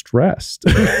little stressed.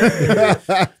 It's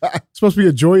supposed to be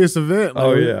a joyous event.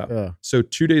 Oh, yeah. So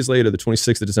 2 days later, the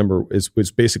 26th of December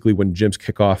was basically when gyms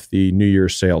kick off the New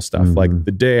Year's sales stuff. Like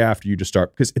the day after you just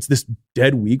start, because it's this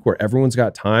dead week where everyone's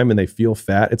got time and they feel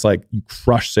fat. It's like you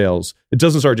crush sales. It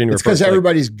doesn't start January 1st. It's because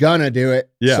everybody's gonna do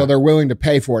it. Yeah. So they're willing to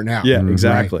pay for it now. Yeah,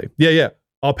 exactly. Right. Yeah.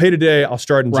 I'll pay today. I'll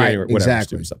start in January. Whatever.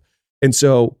 Exactly. Stuff. And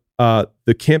so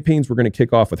the campaigns were going to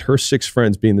kick off with her 6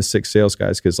 friends being the 6 sales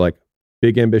guys, because like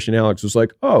Big Ambition Alex was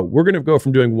like, oh, we're going to go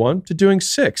from doing 1 to doing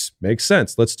 6. Makes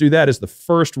sense. Let's do that as the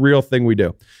first real thing we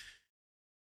do.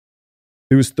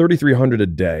 It was $3,300 a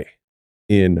day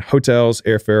in hotels,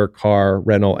 airfare, car,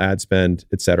 rental, ad spend,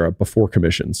 etc. before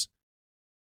commissions.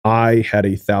 I had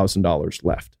 $1,000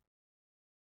 left.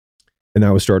 And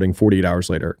that was starting 48 hours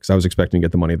later, because I was expecting to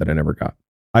get the money that I never got.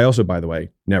 I also, by the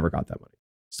way, never got that money.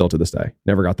 Still to this day,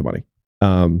 never got the money.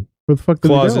 Where the fuck did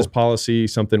Clauses, it go? policy,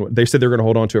 something. They said they were going to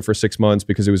hold on to it for 6 months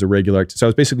because it was a regular. So I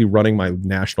was basically running my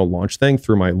national launch thing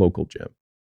through my local gym.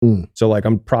 So like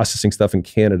I'm processing stuff in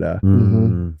Canada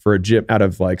for a gym out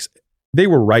of like, they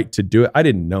were right to do it. I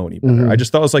didn't know any better. I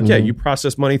just thought it was like, yeah, you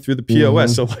process money through the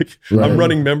POS. So like I'm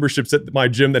running memberships at my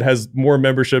gym that has more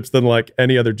memberships than like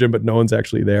any other gym, but no one's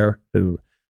actually there.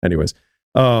 Anyways.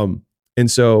 And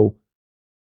so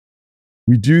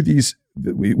we do these,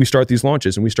 we start these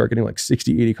launches and we start getting like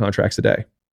 60, 80 contracts a day.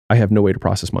 I have no way to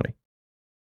process money.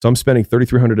 So I'm spending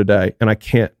 $3,300 a day and I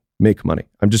can't make money.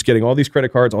 I'm just getting all these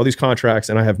credit cards, all these contracts,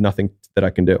 and I have nothing that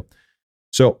I can do.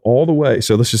 So all the way,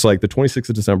 so this is like the 26th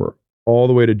of December, all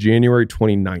the way to January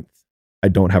 29th, I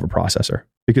don't have a processor.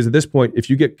 Because at this point,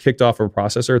 if you get kicked off of a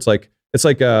processor, it's like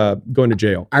going to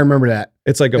jail. I remember that.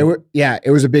 It's like it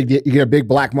was a big deal. You get a big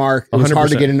black mark. It was 100%. hard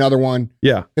to get another one.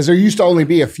 Yeah. Because there used to only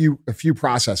be a few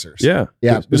processors. Yeah.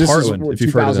 Yeah. It was This Heartland, is if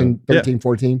you've heard of them. 2013,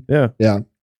 14. Yeah. Yeah.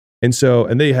 And so,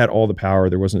 and they had all the power.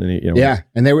 There wasn't any, Yeah.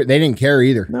 And they didn't care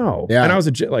either. No. Yeah. And I was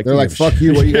like, they're like, fuck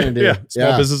you. What are you going to do? Yeah.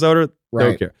 Small business owner. Right.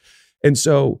 Don't care. And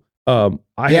so,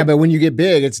 but when you get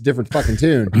big, it's a different fucking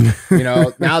tune. You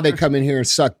know, now they come in here and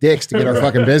suck dicks to get our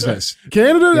fucking business.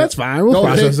 Canada, that's fine. We'll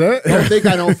process that. Don't think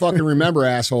I don't fucking remember,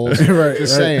 assholes.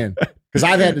 Just saying. Because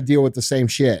I've had to deal with the same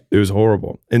shit. It was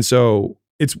horrible. And so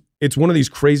it's one of these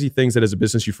crazy things that as a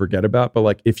business you forget about. But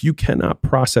like, if you cannot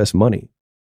process money,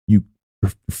 you're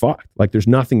fucked. Like there's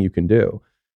nothing you can do.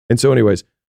 And so anyways,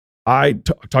 I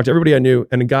talked to everybody I knew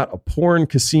and got a porn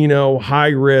casino, high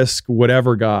risk,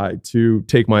 whatever guy to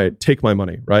take my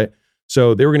money, right?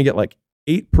 So they were going to get like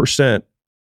 8%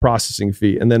 processing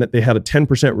fee. And then they had a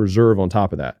 10% reserve on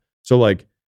top of that. So like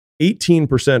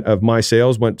 18% of my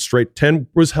sales went straight, 10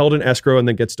 was held in escrow and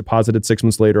then gets deposited 6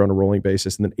 months later on a rolling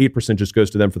basis. And then 8% just goes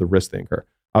to them for the risk they incur.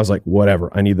 I was like, whatever,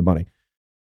 I need the money.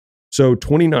 So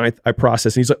 29th, I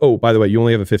processed and he's like, oh, by the way, you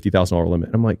only have a $50,000 limit.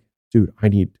 And I'm like, dude, I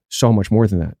need so much more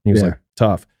than that. And he was like,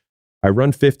 tough. I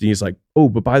run 50. He's like, oh,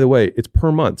 but by the way, it's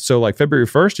per month. So like February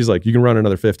 1st, he's like, you can run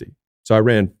another 50. So I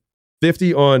ran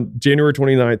 50 on January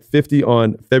 29th, 50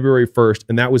 on February 1st.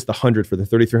 And that was the 100 for the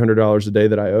 $3,300 a day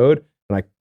that I owed. And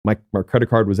my credit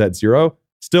card was at 0,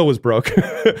 still was broke,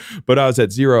 but I was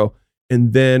at 0.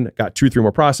 And then got 2 or 3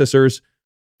 more processors,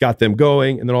 got them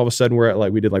going. And then all of a sudden we're at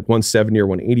like, we did like 170 or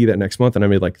 180 that next month. And I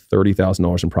made like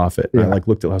 $30,000 in profit. And I like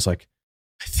looked at it, I was like,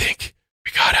 I think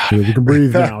we got out of it. We can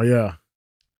breathe now, yeah.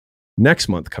 Next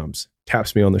month comes,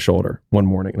 taps me on the shoulder one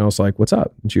morning. And I was like, what's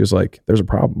up? And she was like, there's a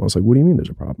problem. I was like, what do you mean there's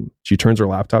a problem? She turns her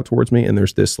laptop towards me and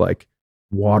there's this like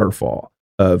waterfall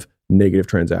of negative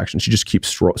transactions. She just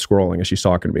keeps scrolling as she's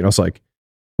talking to me. And I was like,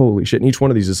 holy shit. And each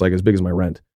one of these is like as big as my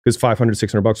rent. Because $500,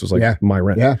 $600 was like my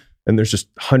rent. Yeah. And there's just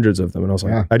hundreds of them. And I was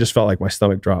like, I just felt like my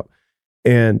stomach drop.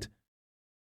 And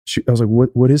I was like,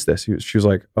 what is this? She was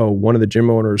like, oh, one of the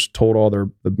gym owners told all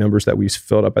the members that we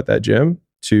filled up at that gym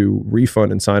to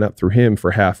refund and sign up through him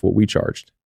for half what we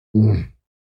charged.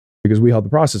 Because we held the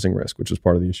processing risk, which was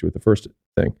part of the issue with the first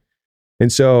thing.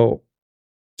 And so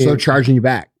they're charging you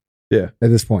back. Yeah.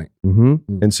 At this point.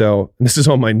 And so this is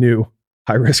on my new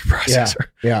high risk processor.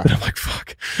 Yeah. And I'm like,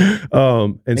 fuck.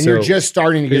 And so you're just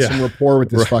starting to get some rapport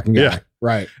with this fucking guy. Yeah.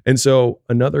 Right. And so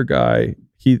another guy,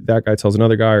 that guy tells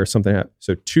another guy or something.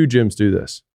 So 2 gyms do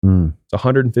this. It's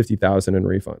 $150,000 in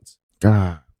refunds.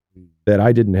 God. That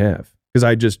I didn't have.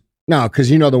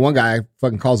 Because you know, the one guy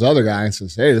fucking calls the other guy and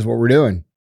says, hey, this is what we're doing.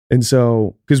 And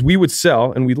so, because we would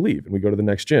sell and we'd leave and we go to the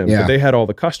next gym, but they had all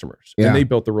the customers and they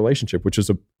built the relationship, which is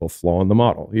a flaw in the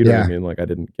model. You know what I mean? Like I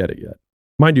didn't get it yet.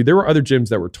 Mind you, there were other gyms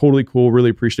that were totally cool, really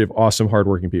appreciative, awesome,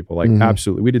 hardworking people. Like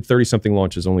absolutely. We did 30 something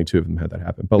launches. Only 2 of them had that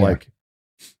happen. But like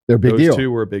they're a big deal.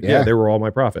 2 were a big, they were all my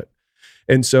profit.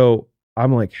 And so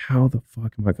I'm like, how the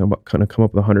fuck am I going to come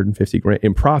up with 150 grand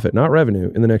in profit, not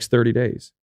revenue, in the next 30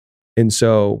 days? And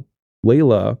so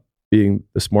Layla, being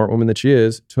the smart woman that she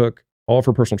is, took all of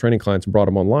her personal training clients and brought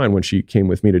them online when she came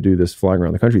with me to do this flying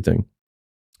around the country thing.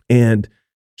 And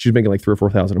she was making like 3,000 or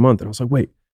 4,000 a month. And I was like, wait,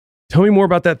 tell me more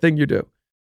about that thing you do.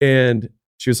 And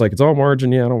she was like, it's all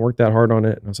margin. Yeah, I don't work that hard on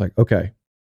it. And I was like, okay,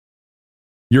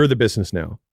 you're the business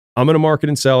now. I'm going to market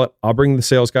and sell it. I'll bring the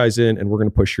sales guys in and we're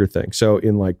going to push your thing. So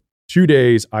in like 2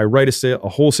 days, I write a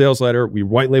whole sales letter. We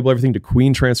white label everything to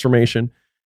Queen Transformation,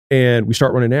 and we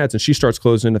start running ads. And she starts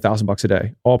closing $1,000 a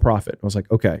day, all profit. I was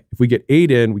like, okay, if we get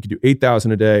 8 in, we could do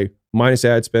 8,000 a day minus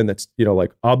ad spend. That's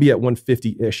like I'll be at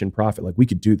 150-ish in profit. Like we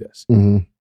could do this. Mm-hmm.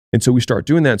 And so we start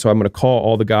doing that. So I'm going to call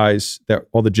all the guys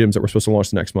all the gyms that were supposed to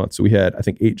launch the next month. So we had, I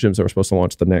think, 8 gyms that were supposed to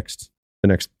launch the next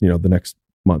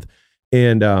month.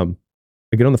 And I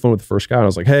get on the phone with the first guy and I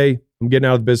was like, hey, I'm getting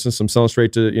out of the business. I'm selling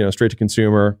straight to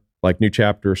consumer, like new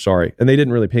chapter. Sorry. And they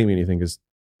didn't really pay me anything because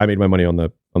I made my money on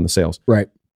the sales. Right.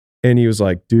 And he was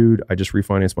like, dude, I just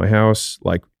refinanced my house.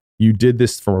 Like you did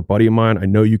this from a buddy of mine. I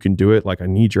know you can do it. Like I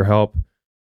need your help,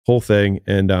 whole thing.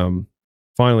 And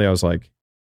finally I was like,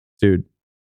 dude,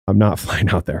 I'm not flying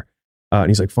out there. And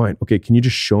he's like, fine. Okay. Can you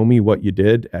just show me what you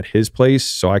did at his place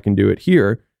so I can do it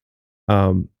here?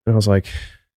 And I was like,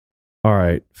 all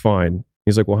right, fine.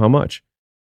 He's like, well, how much?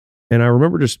 And I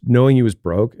remember just knowing he was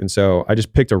broke. And so I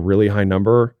just picked a really high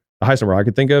number, the highest number I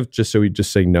could think of, just so he'd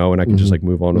just say no and I could just like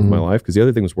move on with my life because the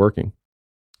other thing was working.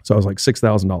 So I was like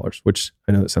 $6,000, which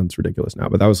I know that sounds ridiculous now,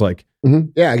 but that was like,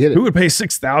 yeah, I get it. Who would pay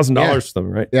 $6,000 for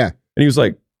something, right? Yeah. And he was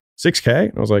like, $6K?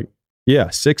 And I was like, yeah,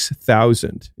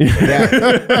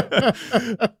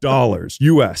 $6,000 dollars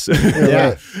US.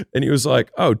 Yeah. And he was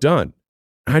like, oh, done.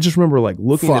 I just remember like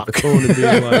looking at the phone and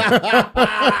being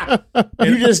like,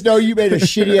 you just know you made a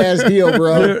shitty ass deal,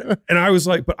 bro. And I was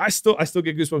like, but I still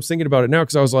get goosebumps thinking about it now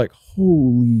because I was like,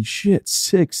 holy shit,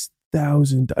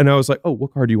 6,000. And I was like, oh,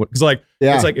 what card do you want? Because like,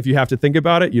 it's like if you have to think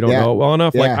about it, you don't know it well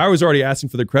enough. Like I was already asking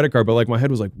for the credit card, but like my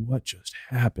head was like, what just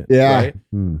happened? Yeah. Right?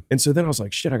 And so then I was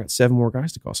like, shit, I got 7 more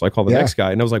guys to call. So I called the next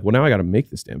guy and I was like, well, now I got to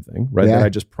make this damn thing, right? That I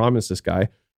just promised this guy.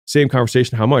 Same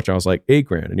conversation, how much? I was like,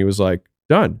 $8,000. And he was like,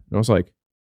 done. And I was like,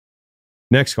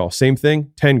 next call, same thing,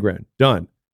 $10,000, done.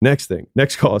 Next thing,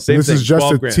 next call, same this thing. This is just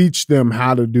to $12,000. teach them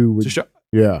how to do.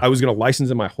 I was going to license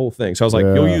in my whole thing. So I was like,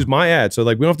 you'll use my ad. So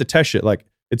like, we don't have to test shit. Like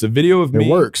it's a video of me. It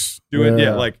works. Doing,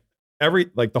 like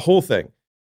the whole thing.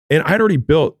 And I'd already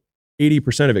built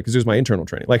 80% of it because it was my internal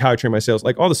training, like how I train my sales.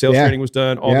 Like all the sales training was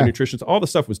done, all the nutrition, all the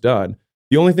stuff was done.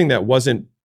 The only thing that wasn't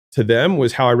to them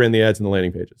was how I ran the ads and the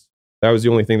landing pages. That was the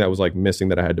only thing that was like missing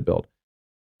that I had to build.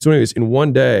 So anyways, in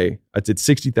one day, I did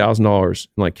 $60,000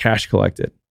 in like cash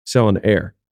collected, selling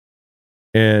air.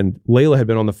 And Layla had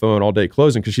been on the phone all day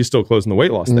closing because she's still closing the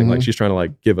weight loss thing. Like she's trying to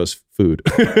like give us food.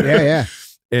 Yeah.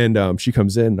 And she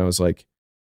comes in and I was like,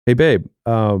 hey babe,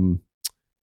 was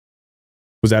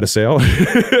that a sale?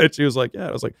 And she was like, yeah.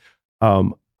 I was like,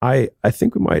 I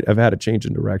think we might have had a change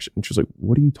in direction. And she was like,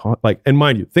 what are you talking? Like, and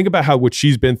mind you, think about what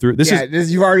she's been through. This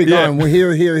you've already gone. We're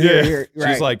here.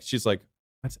 Right. She's like,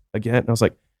 what's again? And I was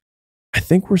like, I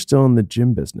think we're still in the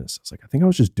gym business. I was like, I think I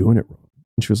was just doing it wrong.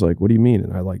 And she was like, what do you mean?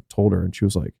 And I like told her and she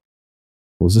was like,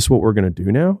 well, is this what we're going to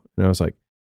do now? And I was like,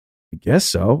 I guess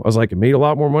so. I was like, it made a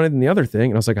lot more money than the other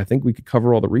thing. And I was like, I think we could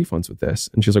cover all the refunds with this.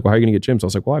 And she was like, well, how are you going to get gyms? I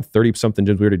was like, well, I have 30 something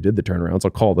gyms. We already did the turnarounds.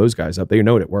 I'll call those guys up. They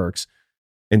know it works.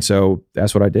 And so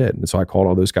that's what I did. And so I called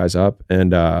all those guys up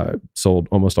and sold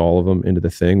almost all of them into the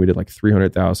thing. We did like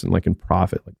 300,000 like in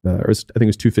profit. Like I think it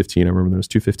was 215. I remember there was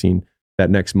 215 that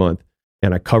next month.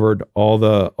 And I covered all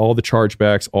the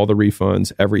chargebacks, all the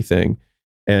refunds, everything.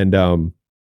 And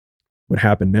what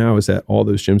happened now is that all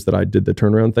those gyms that I did the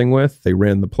turnaround thing with, they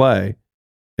ran the play,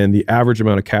 and the average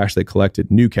amount of cash they collected,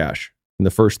 new cash, in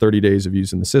the first 30 days of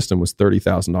using the system was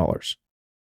 $30,000.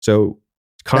 So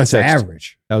context, that's the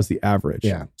average. That was the average.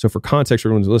 Yeah. So for context, for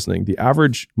everyone who's listening, the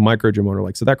average micro gym owner,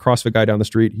 like so that CrossFit guy down the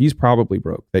street, he's probably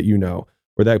broke that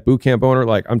or that boot camp owner,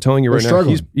 like I'm telling you right now,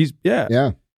 he's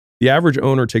yeah. The average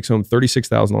owner takes home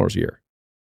 $36,000 a year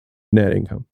net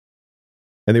income.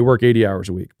 And they work 80 hours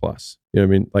a week plus. You know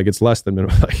what I mean? Like it's less than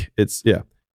minimum. Like it's, yeah.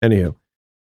 Anyhow.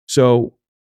 So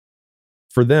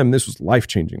for them, this was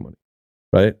life-changing money,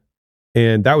 right?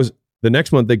 And that was the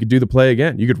next month they could do the play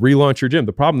again. You could relaunch your gym.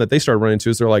 The problem that they started running into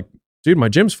is they're like, dude, my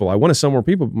gym's full. I want to sell more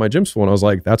people, but my gym's full. And I was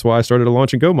like, that's why I started a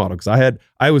launch and go model. Because I had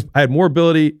more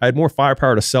ability, I had more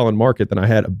firepower to sell and market than I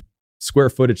had a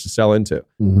square footage to sell into.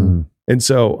 Mm-hmm. And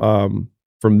so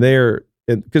from there,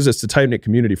 because it's a tight-knit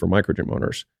community for micro gym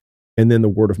owners, and then the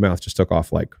word of mouth just took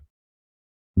off like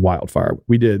wildfire.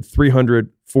 We did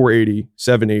 300, 480,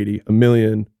 780, a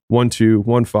million, 1.2,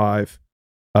 1.5,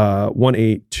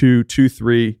 1.8, 2,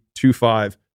 2.3,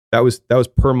 2.5. That was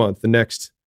per month. The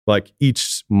next, like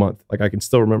each month, like I can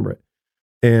still remember it.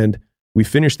 And we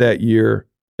finished that year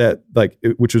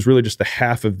which was really just the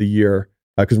half of the year.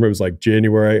 Because remember, it was like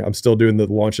January. I'm still doing the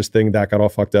launches thing. That got all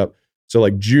fucked up. So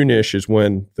like June-ish is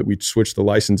when that we switched the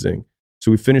licensing. So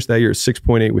we finished that year at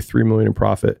 6.8 with 3 million in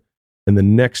profit. And the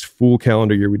next full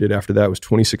calendar year we did after that was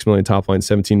 26 million top line,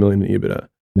 17 million in EBITDA.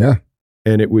 Yeah.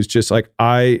 And it was just like,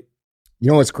 I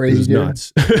You know what's crazy, dude?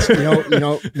 Nuts.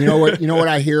 you know what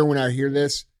I hear when I hear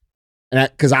this? And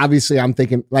because obviously I'm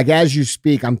thinking, like, as you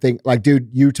speak, I'm thinking, like, dude,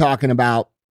 you talking about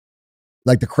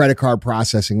like the credit card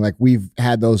processing, like we've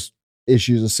had those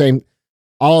issues, the same,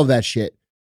 all of that shit.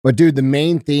 But dude, the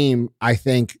main theme I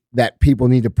think that people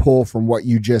need to pull from what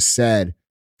you just said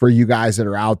for you guys that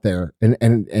are out there,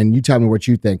 and you tell me what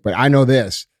you think, but I know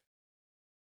this.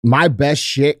 My best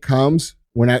shit comes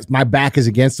when my back is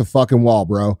against the fucking wall,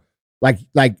 bro. Like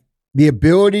the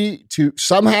ability to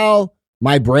somehow,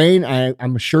 my brain,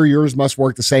 I'm sure yours must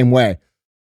work the same way.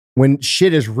 When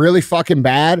shit is really fucking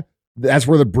bad, that's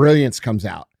where the brilliance comes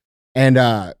out.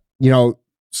 And,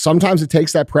 sometimes it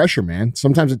takes that pressure, man.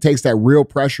 Sometimes it takes that real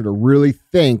pressure to really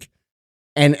think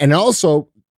and also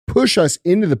push us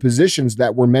into the positions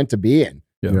that we're meant to be in.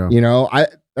 Yeah.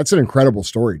 That's an incredible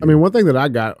story, dude. I mean, one thing that I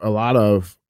got a lot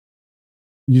of,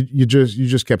 you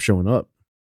just kept showing up.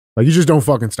 Like, you just don't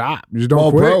fucking stop. You just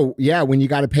don't quit. Bro, yeah, when you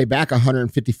got to pay back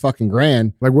 150 fucking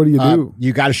grand. Like, what do you do?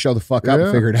 You got to show the fuck up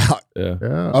and figure it out.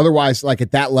 Yeah. Otherwise, like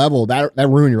at that level, that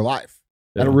ruin your life.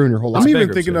 That'll ruin your whole life. I'm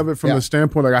even thinking of it from the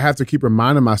standpoint, like, I have to keep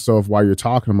reminding myself while you're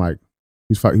talking. I'm like,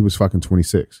 he was fucking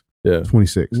 26. Yeah.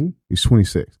 26. Mm-hmm. He's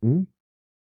 26. Mm-hmm.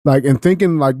 Like, and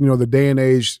thinking, like, the day and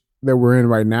age that we're in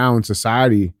right now in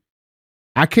society,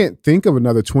 I can't think of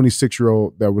another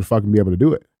 26-year-old that would fucking be able to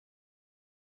do it.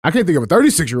 I can't think of a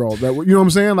 36-year-old that would, you know what I'm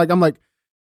saying? Like, I'm like,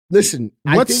 listen,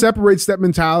 what separates that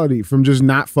mentality from just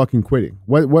not fucking quitting?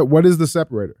 What is the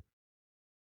separator?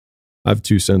 I have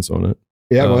 2 cents on it.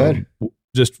 Yeah, go ahead.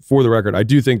 Just for the record, I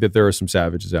do think that there are some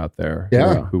savages out there.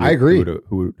 Yeah, who I agree.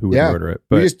 Who would murder it.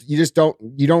 But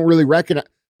you don't really recognize.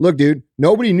 Look, dude,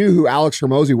 nobody knew who Alex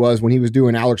Hormozi was when he was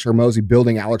doing Alex Hormozi,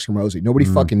 building Alex Hormozi. Nobody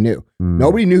fucking knew.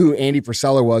 Nobody knew who Andy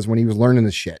Frisella was when he was learning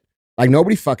this shit. Like,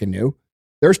 nobody fucking knew.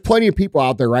 There's plenty of people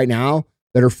out there right now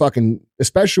that are fucking,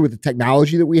 especially with the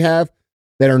technology that we have,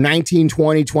 that are 19,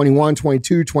 20, 21,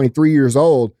 22, 23 years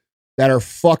old that are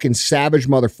fucking savage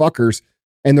motherfuckers.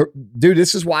 And dude,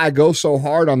 this is why I go so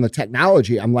hard on the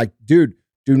technology. I'm like, dude,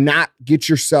 do not get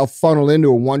yourself funneled into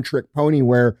a one-trick pony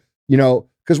where,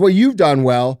 because what you've done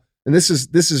well, and this is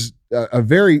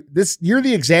you're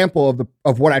the example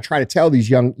of what I try to tell these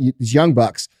young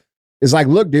bucks is like,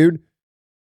 look, dude,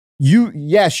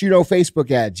 yes, Facebook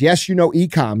ads. Yes,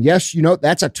 e-com. Yes,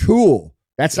 that's a tool.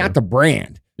 That's not the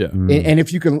brand. Yeah. And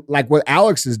if you can, like what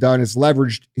Alex has done is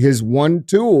leveraged his one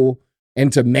tool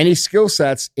into many skill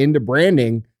sets into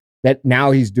branding that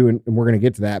now he's doing, and we're going to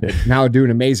get to that, but now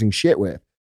doing amazing shit with.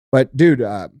 But dude,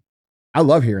 I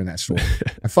love hearing that story.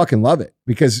 I fucking love it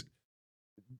because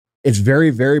it's very,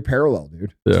 very parallel,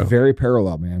 dude. It's very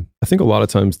parallel, man. I think a lot of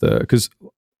times because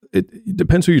it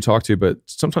depends who you talk to, but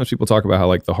sometimes people talk about how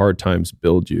like the hard times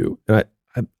build you. And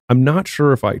I'm not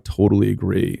sure if I totally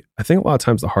agree. I think a lot of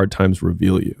times the hard times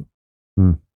reveal you.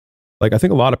 Like, I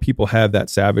think a lot of people have that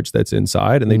savage that's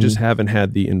inside and they just haven't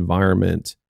had the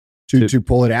environment to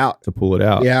pull it out. To pull it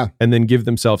out. Yeah. And then give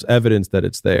themselves evidence that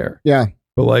it's there. Yeah.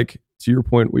 But like, to your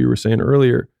point, what you were saying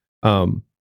earlier,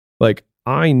 like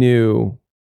I knew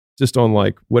just on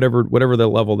like whatever the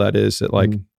level that is, that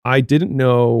like I didn't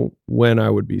know when I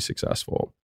would be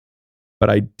successful, but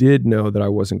I did know that I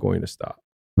wasn't going to stop.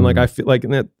 And like, I feel like,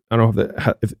 and that, I don't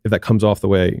know if that comes off the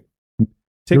way,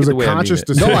 take it the way I mean it.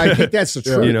 No, I think that's the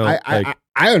truth.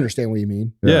 I understand what you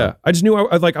mean. Yeah. I just knew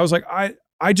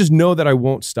I just know that I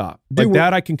won't stop. Dude, like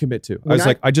that I can commit to.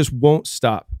 I just won't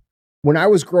stop. When I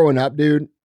was growing up, dude,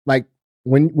 like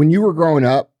when you were growing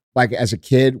up, like as a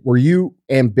kid, were you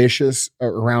ambitious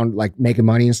around like making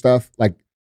money and stuff? Like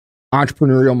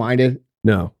entrepreneurial minded?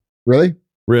 No. Really?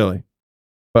 Really.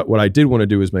 But what I did want to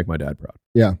do is make my dad proud.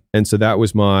 Yeah. And so that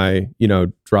was my,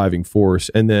 driving force.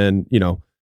 And then,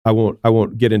 I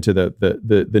won't get into the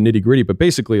nitty gritty, but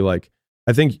basically like,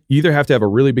 I think you either have to have a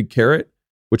really big carrot,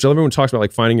 which everyone talks about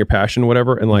like finding your passion,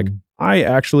 whatever. And like, I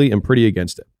actually am pretty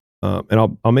against it.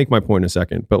 And I'll make my point in a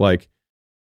second, but like,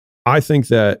 I think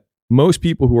that most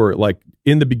people who are like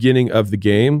in the beginning of the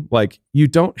game, like you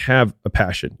don't have a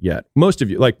passion yet. Most of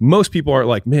you, like most people are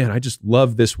like, man, I just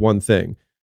love this one thing.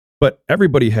 But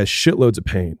everybody has shitloads of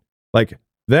pain. Like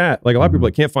that, like a lot of people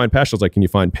like can't find passion. I was like, can you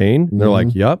find pain? And they're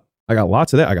like, yep, I got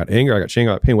lots of that. I got anger, I got shame,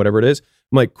 I got pain, whatever it is.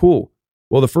 I'm like, cool.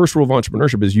 Well, the first rule of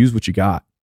entrepreneurship is use what you got.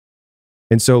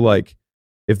 And so like,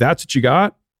 if that's what you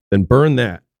got, then burn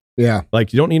that. Yeah.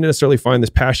 Like you don't need to necessarily find this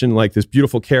passion, like this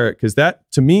beautiful carrot. Cause that,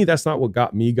 to me, that's not what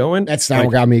got me going. That's not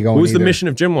what got me going. What was the mission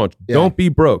of Gym Launch? Yeah. Don't be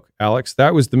broke, Alex.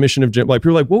 That was the mission of Gym. Like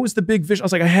people were like, what was the big vision? I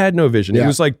was like, I had no vision. It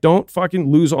was like, don't fucking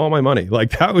lose all my money.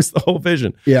 Like that was the whole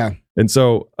vision. Yeah. And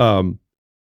so,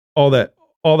 all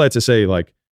that to say,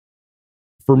 like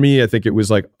for me, I think it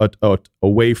was like a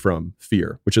away from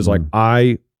fear, which is like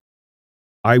I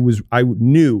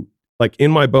knew like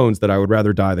in my bones that I would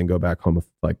rather die than go back home if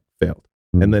like failed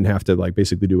and then have to like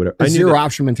basically do whatever. It's zero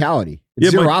option mentality.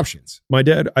 It's zero options. My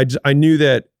dad, I knew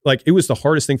that like it was the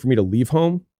hardest thing for me to leave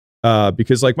home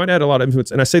because like my dad had a lot of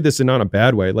influence, and I say this in not a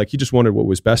bad way. Like he just wanted what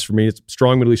was best for me. It's a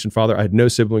strong Middle Eastern father. I had no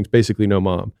siblings, basically no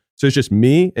mom. So it's just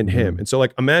me and him. And so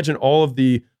like imagine all of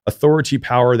the authority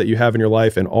power that you have in your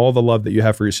life and all the love that you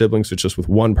have for your siblings. It's just with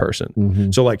one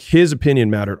person. So like his opinion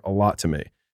mattered a lot to me,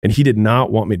 and he did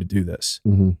not want me to do this.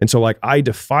 And so like I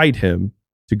defied him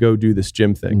to go do this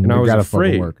gym thing. And I was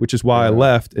afraid, which is why I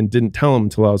left and didn't tell him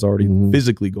until I was already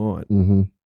physically gone.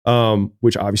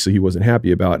 Which obviously he wasn't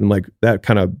happy about. And like that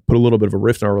kind of put a little bit of a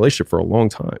rift in our relationship for a long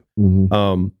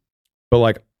time. But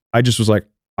like, I just was like,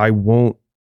 I don't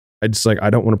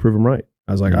want to prove him right.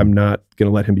 I was like, I'm not going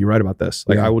to let him be right about this.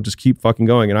 Like I will just keep fucking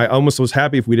going. And I almost was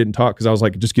happy if we didn't talk, because I was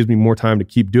like, it just gives me more time to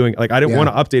keep doing it. Like I didn't want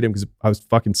to update him because I was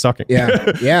fucking sucking.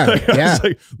 I was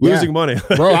like losing money.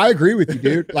 Bro, I agree with you,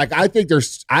 dude. Like I think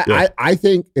I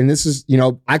think, and this is,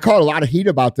 I caught a lot of heat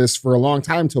about this for a long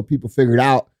time until people figured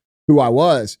out who I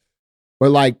was.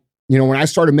 But like, when I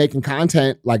started making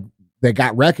content, like that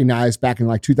got recognized back in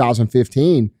like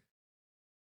 2015,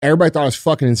 everybody thought I was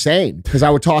fucking insane because I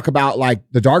would talk about like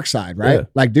the dark side, right? Yeah.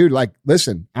 Like, dude, like,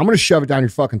 listen, I'm going to shove it down your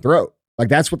fucking throat. Like,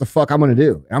 that's what the fuck I'm going to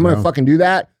do. And I'm going to fucking do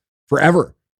that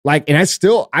forever. Like, and I'm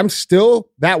still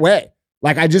that way.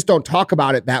 Like, I just don't talk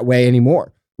about it that way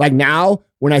anymore. Like now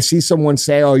when I see someone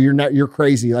say, oh, you're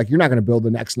crazy. Like, you're not going to build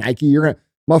the next Nike. You're going to,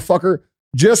 motherfucker,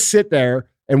 just sit there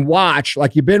and watch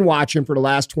like you've been watching for the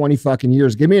last 20 fucking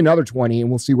years. Give me another 20 and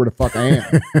we'll see where the fuck I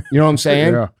am. You know what I'm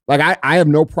saying? Yeah. Like I have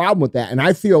no problem with that. And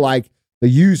I feel like the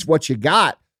use what you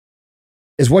got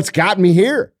is what's gotten me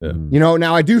here. Yeah.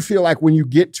 Now I do feel like when you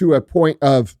get to a point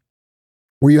of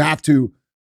where you have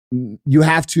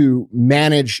to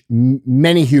manage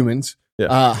many humans,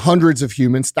 hundreds of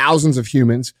humans, thousands of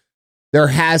humans, there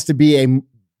has to be a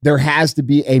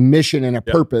mission and a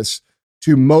purpose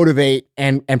to motivate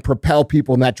and propel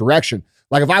people in that direction.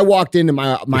 Like if I walked into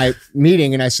my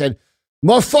meeting and I said,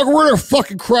 motherfucker, we're gonna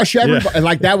fucking crush everybody. And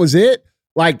like that was it.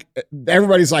 Like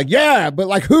everybody's like, yeah, but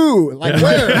like who? Like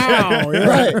where? How?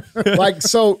 Right. Like,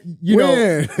 so,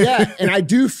 and I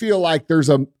do feel like there's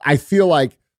a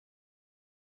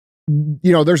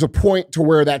point to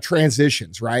where that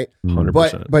transitions, right?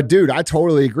 100%. But dude, I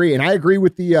totally agree. And I agree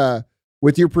with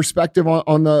with your perspective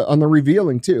on the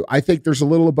revealing too. I think there's a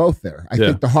little of both there. I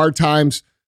think the hard times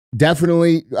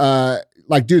definitely,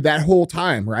 like, dude, that whole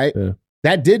time, right? Yeah.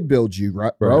 That did build you,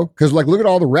 right, bro? Because like, look at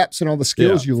all the reps and all the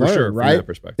skills you learned, right?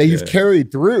 That you've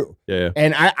carried through. Yeah.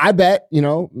 And I bet,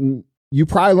 you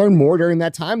probably learned more during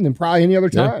that time than probably any other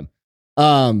time.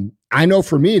 I know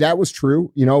for me, that was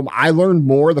true. I learned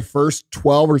more the first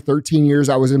 12 or 13 years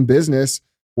I was in business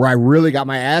where I really got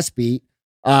my ass beat,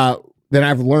 than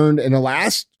I've learned in the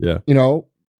last, 12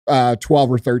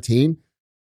 or 13.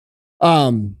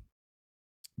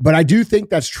 But I do think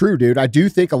that's true, dude. I do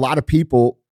think a lot of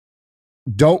people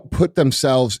don't put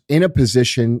themselves in a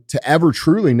position to ever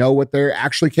truly know what they're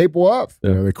actually capable of.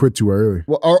 Yeah, they quit too early.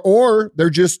 Well, or they're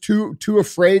just too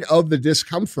afraid of the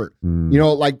discomfort.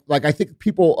 Like I think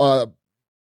people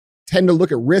tend to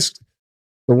look at risk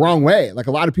the wrong way. Like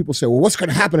a lot of people say, well, what's going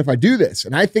to happen if I do this?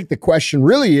 And I think the question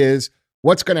really is,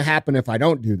 what's going to happen if I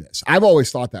don't do this? I've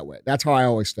always thought that way. That's how I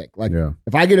always think. Like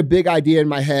if I get a big idea in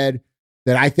my head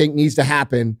that I think needs to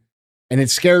happen and it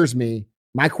scares me,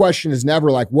 my question is never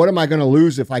like, what am I going to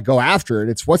lose if I go after it?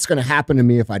 It's what's going to happen to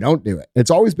me if I don't do it. It's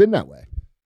always been that way.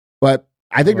 But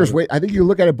I think I think you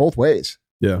look at it both ways.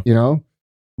 Yeah.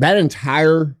 That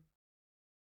entire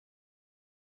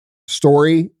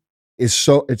story is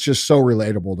it's just so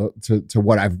relatable to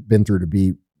what I've been through to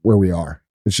be where we are.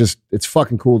 It's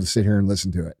fucking cool to sit here and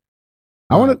listen to it.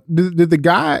 I want to, did the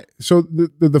guy, so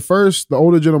the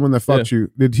older gentleman that fucked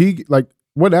you, did he, like,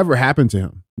 whatever happened to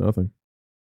him? Nothing.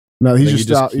 No, he's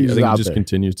just out he just there.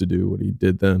 continues to do what he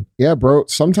did then. Yeah, bro.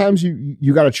 Sometimes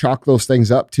you got to chalk those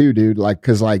things up too, dude. Like,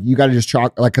 cause like you got to just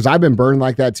chalk, like, cause I've been burned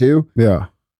like that too. Yeah.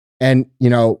 And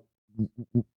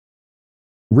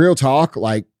real talk,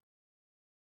 like,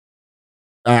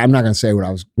 I'm not going to say what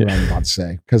I'm about to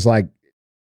say. Cause like,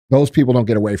 those people don't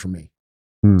get away from me.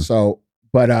 So,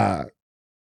 but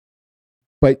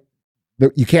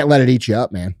you can't let it eat you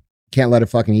up, man. You can't let it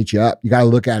fucking eat you up. You got to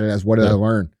look at it as what did I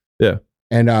learn? Yeah.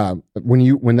 And when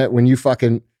you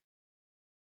fucking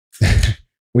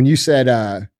when you said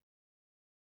I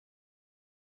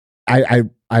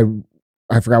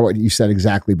forgot what you said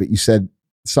exactly, but you said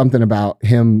something about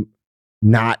him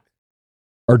not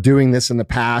or doing this in the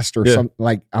past or something,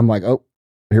 like I'm like, oh,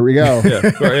 Here we go.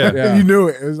 Yeah. You knew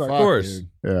it. It was like, Fuck, of course. dude.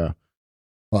 yeah.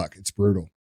 Fuck, it's brutal.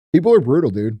 People are brutal,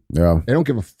 dude. Yeah. They don't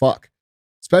give a fuck,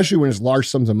 especially when there's large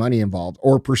sums of money involved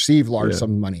or perceived large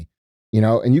sums of money. You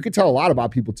know, and you can tell a lot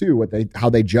about people too, how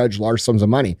they judge large sums of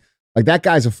money. Like that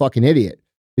guy's a fucking idiot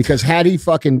because had he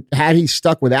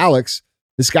stuck with Alex,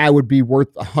 this guy would be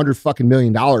worth $100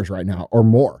 million right now or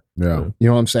more. Yeah. You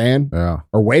know what I'm saying? Yeah.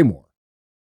 Or way more.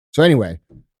 So anyway,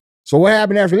 so what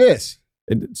happened after this?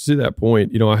 And to that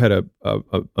point, you know, I had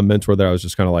a mentor that I was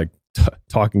just kind of like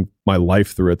talking my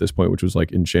life through at this point, which was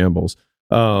like in shambles.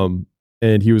 And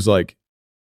he was like,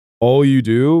 all you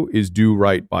do is do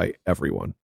right by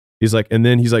everyone. He's like, and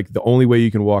then he's like, the only way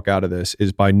you can walk out of this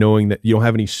is by knowing that you don't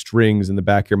have any strings in the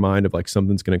back of your mind of like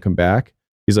something's going to come back.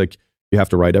 He's like, you have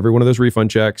to write every one of those refund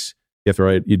checks. You have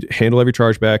to you handle every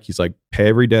chargeback. He's like, pay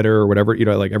every debtor or whatever, you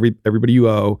know, like everybody you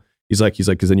owe. He's like,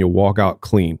 because then you'll walk out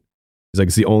clean. He's like,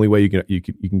 it's the only way you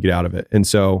can get out of it. And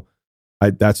so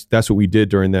that's what we did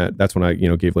during that. That's when I, you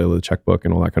know, gave Layla the checkbook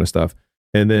and all that kind of stuff.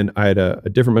 And then I had a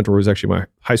different mentor who was actually my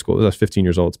high school. I was 15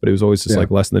 years old, but it was always just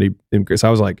like lesson that he, because I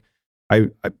was like,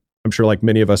 I'm sure like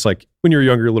many of us, like when you're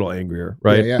younger, you're a little angrier,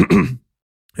 right? Yeah.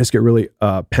 I just get really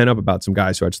pent up about some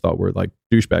guys who I just thought were like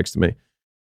douchebags to me.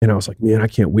 And I was like, man, I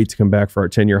can't wait to come back for our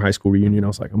 10-year high school reunion. I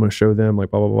was like, I'm going to show them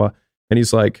like blah, blah, blah. And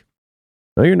he's like,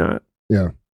 no, you're not. Yeah.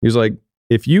 He's like,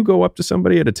 if you go up to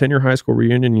somebody at a 10-year high school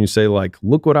reunion and you say like,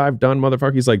 look what I've done,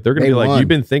 motherfucker. He's like, they're going to be like, you've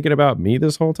been thinking about me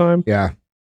this whole time. Yeah.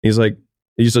 He's like,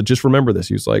 just remember this.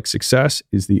 He was like, success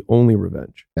is the only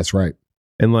revenge. That's right.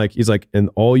 And like, he's like, and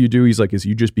all you do, he's like, is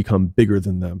you just become bigger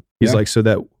than them. He's like, so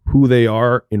that who they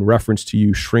are in reference to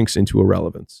you shrinks into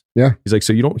irrelevance. Yeah. He's like,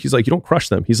 so you don't crush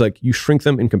them. He's like, you shrink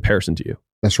them in comparison to you.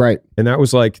 That's right. And that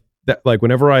was like, that, like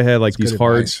whenever I had like That's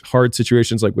these hard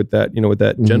situations, like with that, you know, with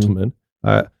that gentleman,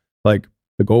 like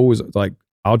the goal was like,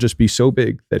 I'll just be so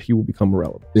big that he will become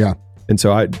irrelevant. Yeah. And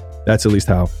so that's at least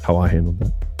how I handled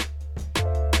that.